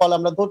অনেকের কল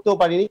আমরা ধরতেও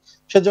পারিনি।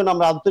 সেজন্য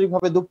আমরা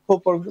আন্তরিকভাবে দুঃখ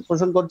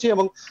পোষণ করছি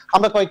এবং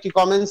আমরা কয়েকটি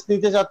কমেন্টস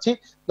নিতে চাচ্ছি।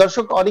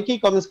 দর্শক অনেকেই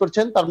কমেন্টস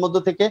করছেন, তার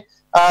মধ্যে থেকে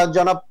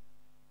জনাব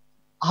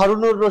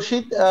হারুনুর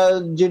রশিদ,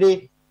 যিনি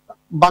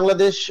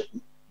বাংলাদেশ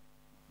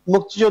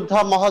মুক্তিযোদ্ধা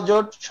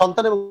মহাজোট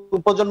সন্তান এবং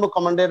প্রজন্ম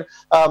কমান্ডের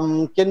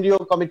কেন্দ্রীয়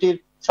কমিটির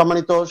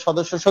সম্মানিত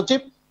সদস্য সচিব,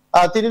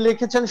 তিনি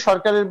লিখেছেন,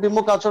 সরকারের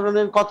বিমুখ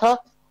আচরণের কথা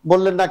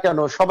বললেন না কেন?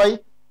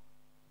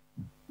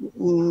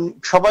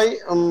 সবাই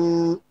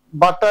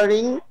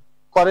বাটারিং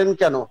করেন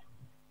কেন?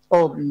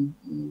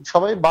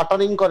 সবাই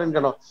বাটারিং করেন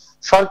কেন?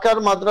 সরকার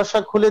মাদ্রাসা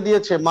খুলে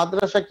দিয়েছে,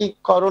 মাদ্রাসা কি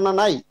করোনা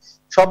নাই?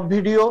 সব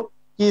ভিডিও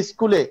কি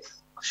স্কুলে?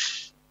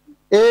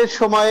 এ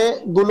সময়ে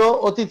গুলো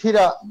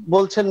অতিথিরা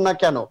বলছেন না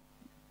কেন?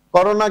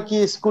 করোনা কি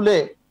স্কুলে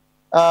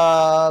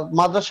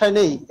মাদ্রাসায়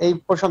নেই? এই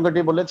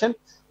প্রসঙ্গটি বলেছেন।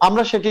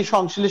 আমরা সেটি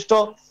সংশ্লিষ্ট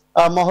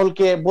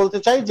মহলকে বলতে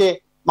চাই যে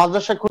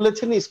মাদ্রাসা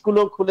খুলেছেন,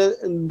 স্কুলও খুলে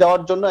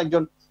দেওয়ার জন্য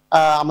একজন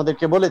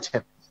আমাদেরকে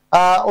বলেছেন।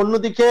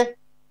 অন্যদিকে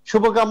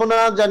শুভকামনা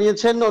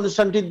জানিয়েছেন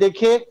অনুষ্ঠানটি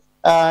দেখে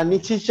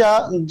নিচিসা,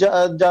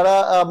 যারা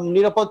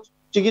নিরাপদ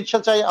চিকিৎসা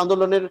চাই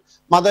আন্দোলনের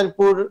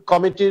মাদারীপুর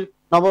কমিটির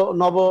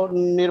নব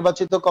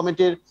নির্বাচিত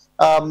কমিটির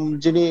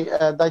যিনি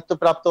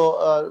দায়িত্বপ্রাপ্ত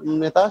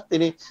নেতা,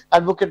 তিনি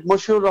অ্যাডভোকেট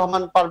মশিউর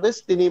রহমান পারভেজ,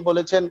 তিনি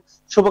বলেছেন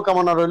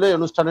শুভকামনা রইল এই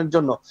অনুষ্ঠানের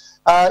জন্য।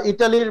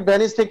 ইটালির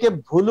ভেনিস থেকে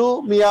ভুলু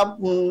মিয়া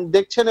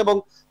দেখছেন এবং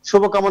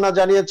শুভকামনা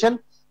জানিয়েছেন।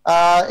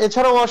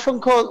 এছাড়াও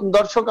অসংখ্য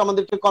দর্শক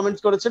আমাদেরকে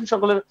কমেন্টস করেছেন।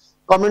 সকলের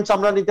কমেন্টস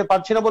আমরা নিতে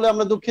পারছি না বলে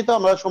আমরা দুঃখিত,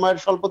 আমরা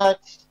সময়ের স্বল্পতায়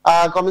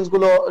কমেন্টস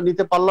গুলো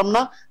নিতে পারলাম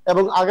না,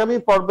 এবং আগামী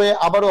পর্বে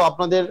আবারও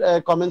আপনাদের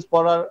কমেন্টস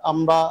পড়ার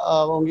আমরা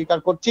অঙ্গীকার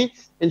করছি।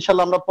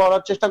 ইনশাল্লাহ আমরা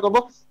পড়ার চেষ্টা করব।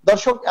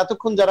 দর্শক,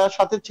 এতক্ষণ যারা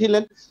সাথে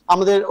ছিলেন,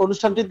 আমাদের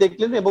অনুষ্ঠানটি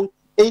দেখলেন, এবং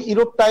এই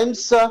ইউরোপ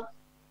টাইমস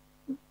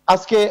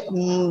আজকে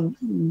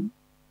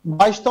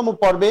 22তম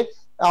পর্বে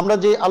আমরা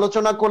যে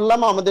আলোচনা করলাম,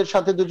 আমাদের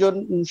সাথে দুজন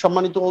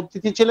সম্মানিত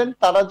অতিথি ছিলেন,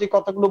 তারা যে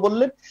কথাগুলো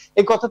বললেন,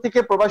 এই কথা থেকে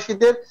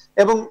প্রবাসীদের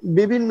এবং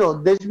বিভিন্ন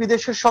দেশ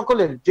বিদেশের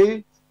সকলের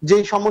যে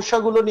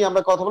সমস্যাগুলো নিয়ে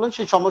আমরা কথা বললাম,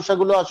 সেই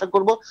সমস্যাগুলো আশা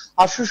করব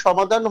আশু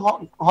সমাধান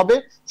হবে।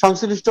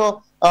 সংশ্লিষ্ট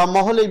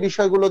মহল এই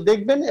বিষয়গুলো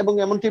দেখবেন এবং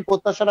এমনটি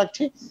প্রত্যাশা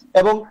রাখছি,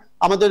 এবং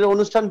আমাদের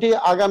অনুষ্ঠানটি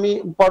আগামী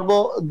পর্ব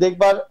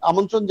দেখবার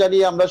আমন্ত্রণ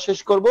জানিয়ে আমরা শেষ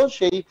করব।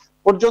 সেই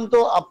পর্যন্ত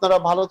আপনারা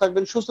ভালো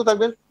থাকবেন, সুস্থ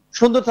থাকবেন,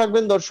 সুন্দর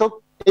থাকবেন। দর্শক,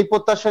 এই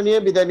প্রত্যাশা নিয়ে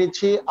বিদায়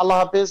নিচ্ছি। আল্লাহ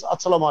হাফেজ,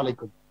 আসসালামু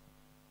আলাইকুম।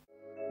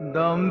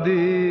 দাম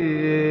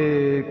দিয়ে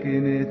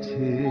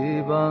কিনেছি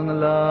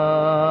বাংলা,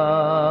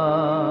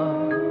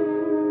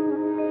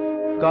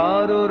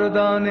 কারোর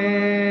দানে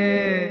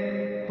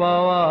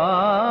পাওয়া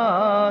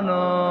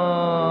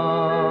নয়।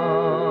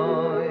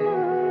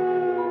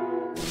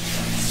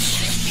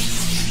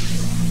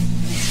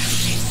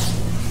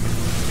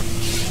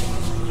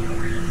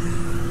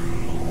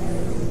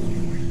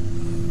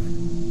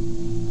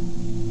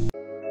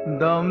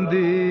 দাম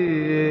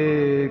দিয়ে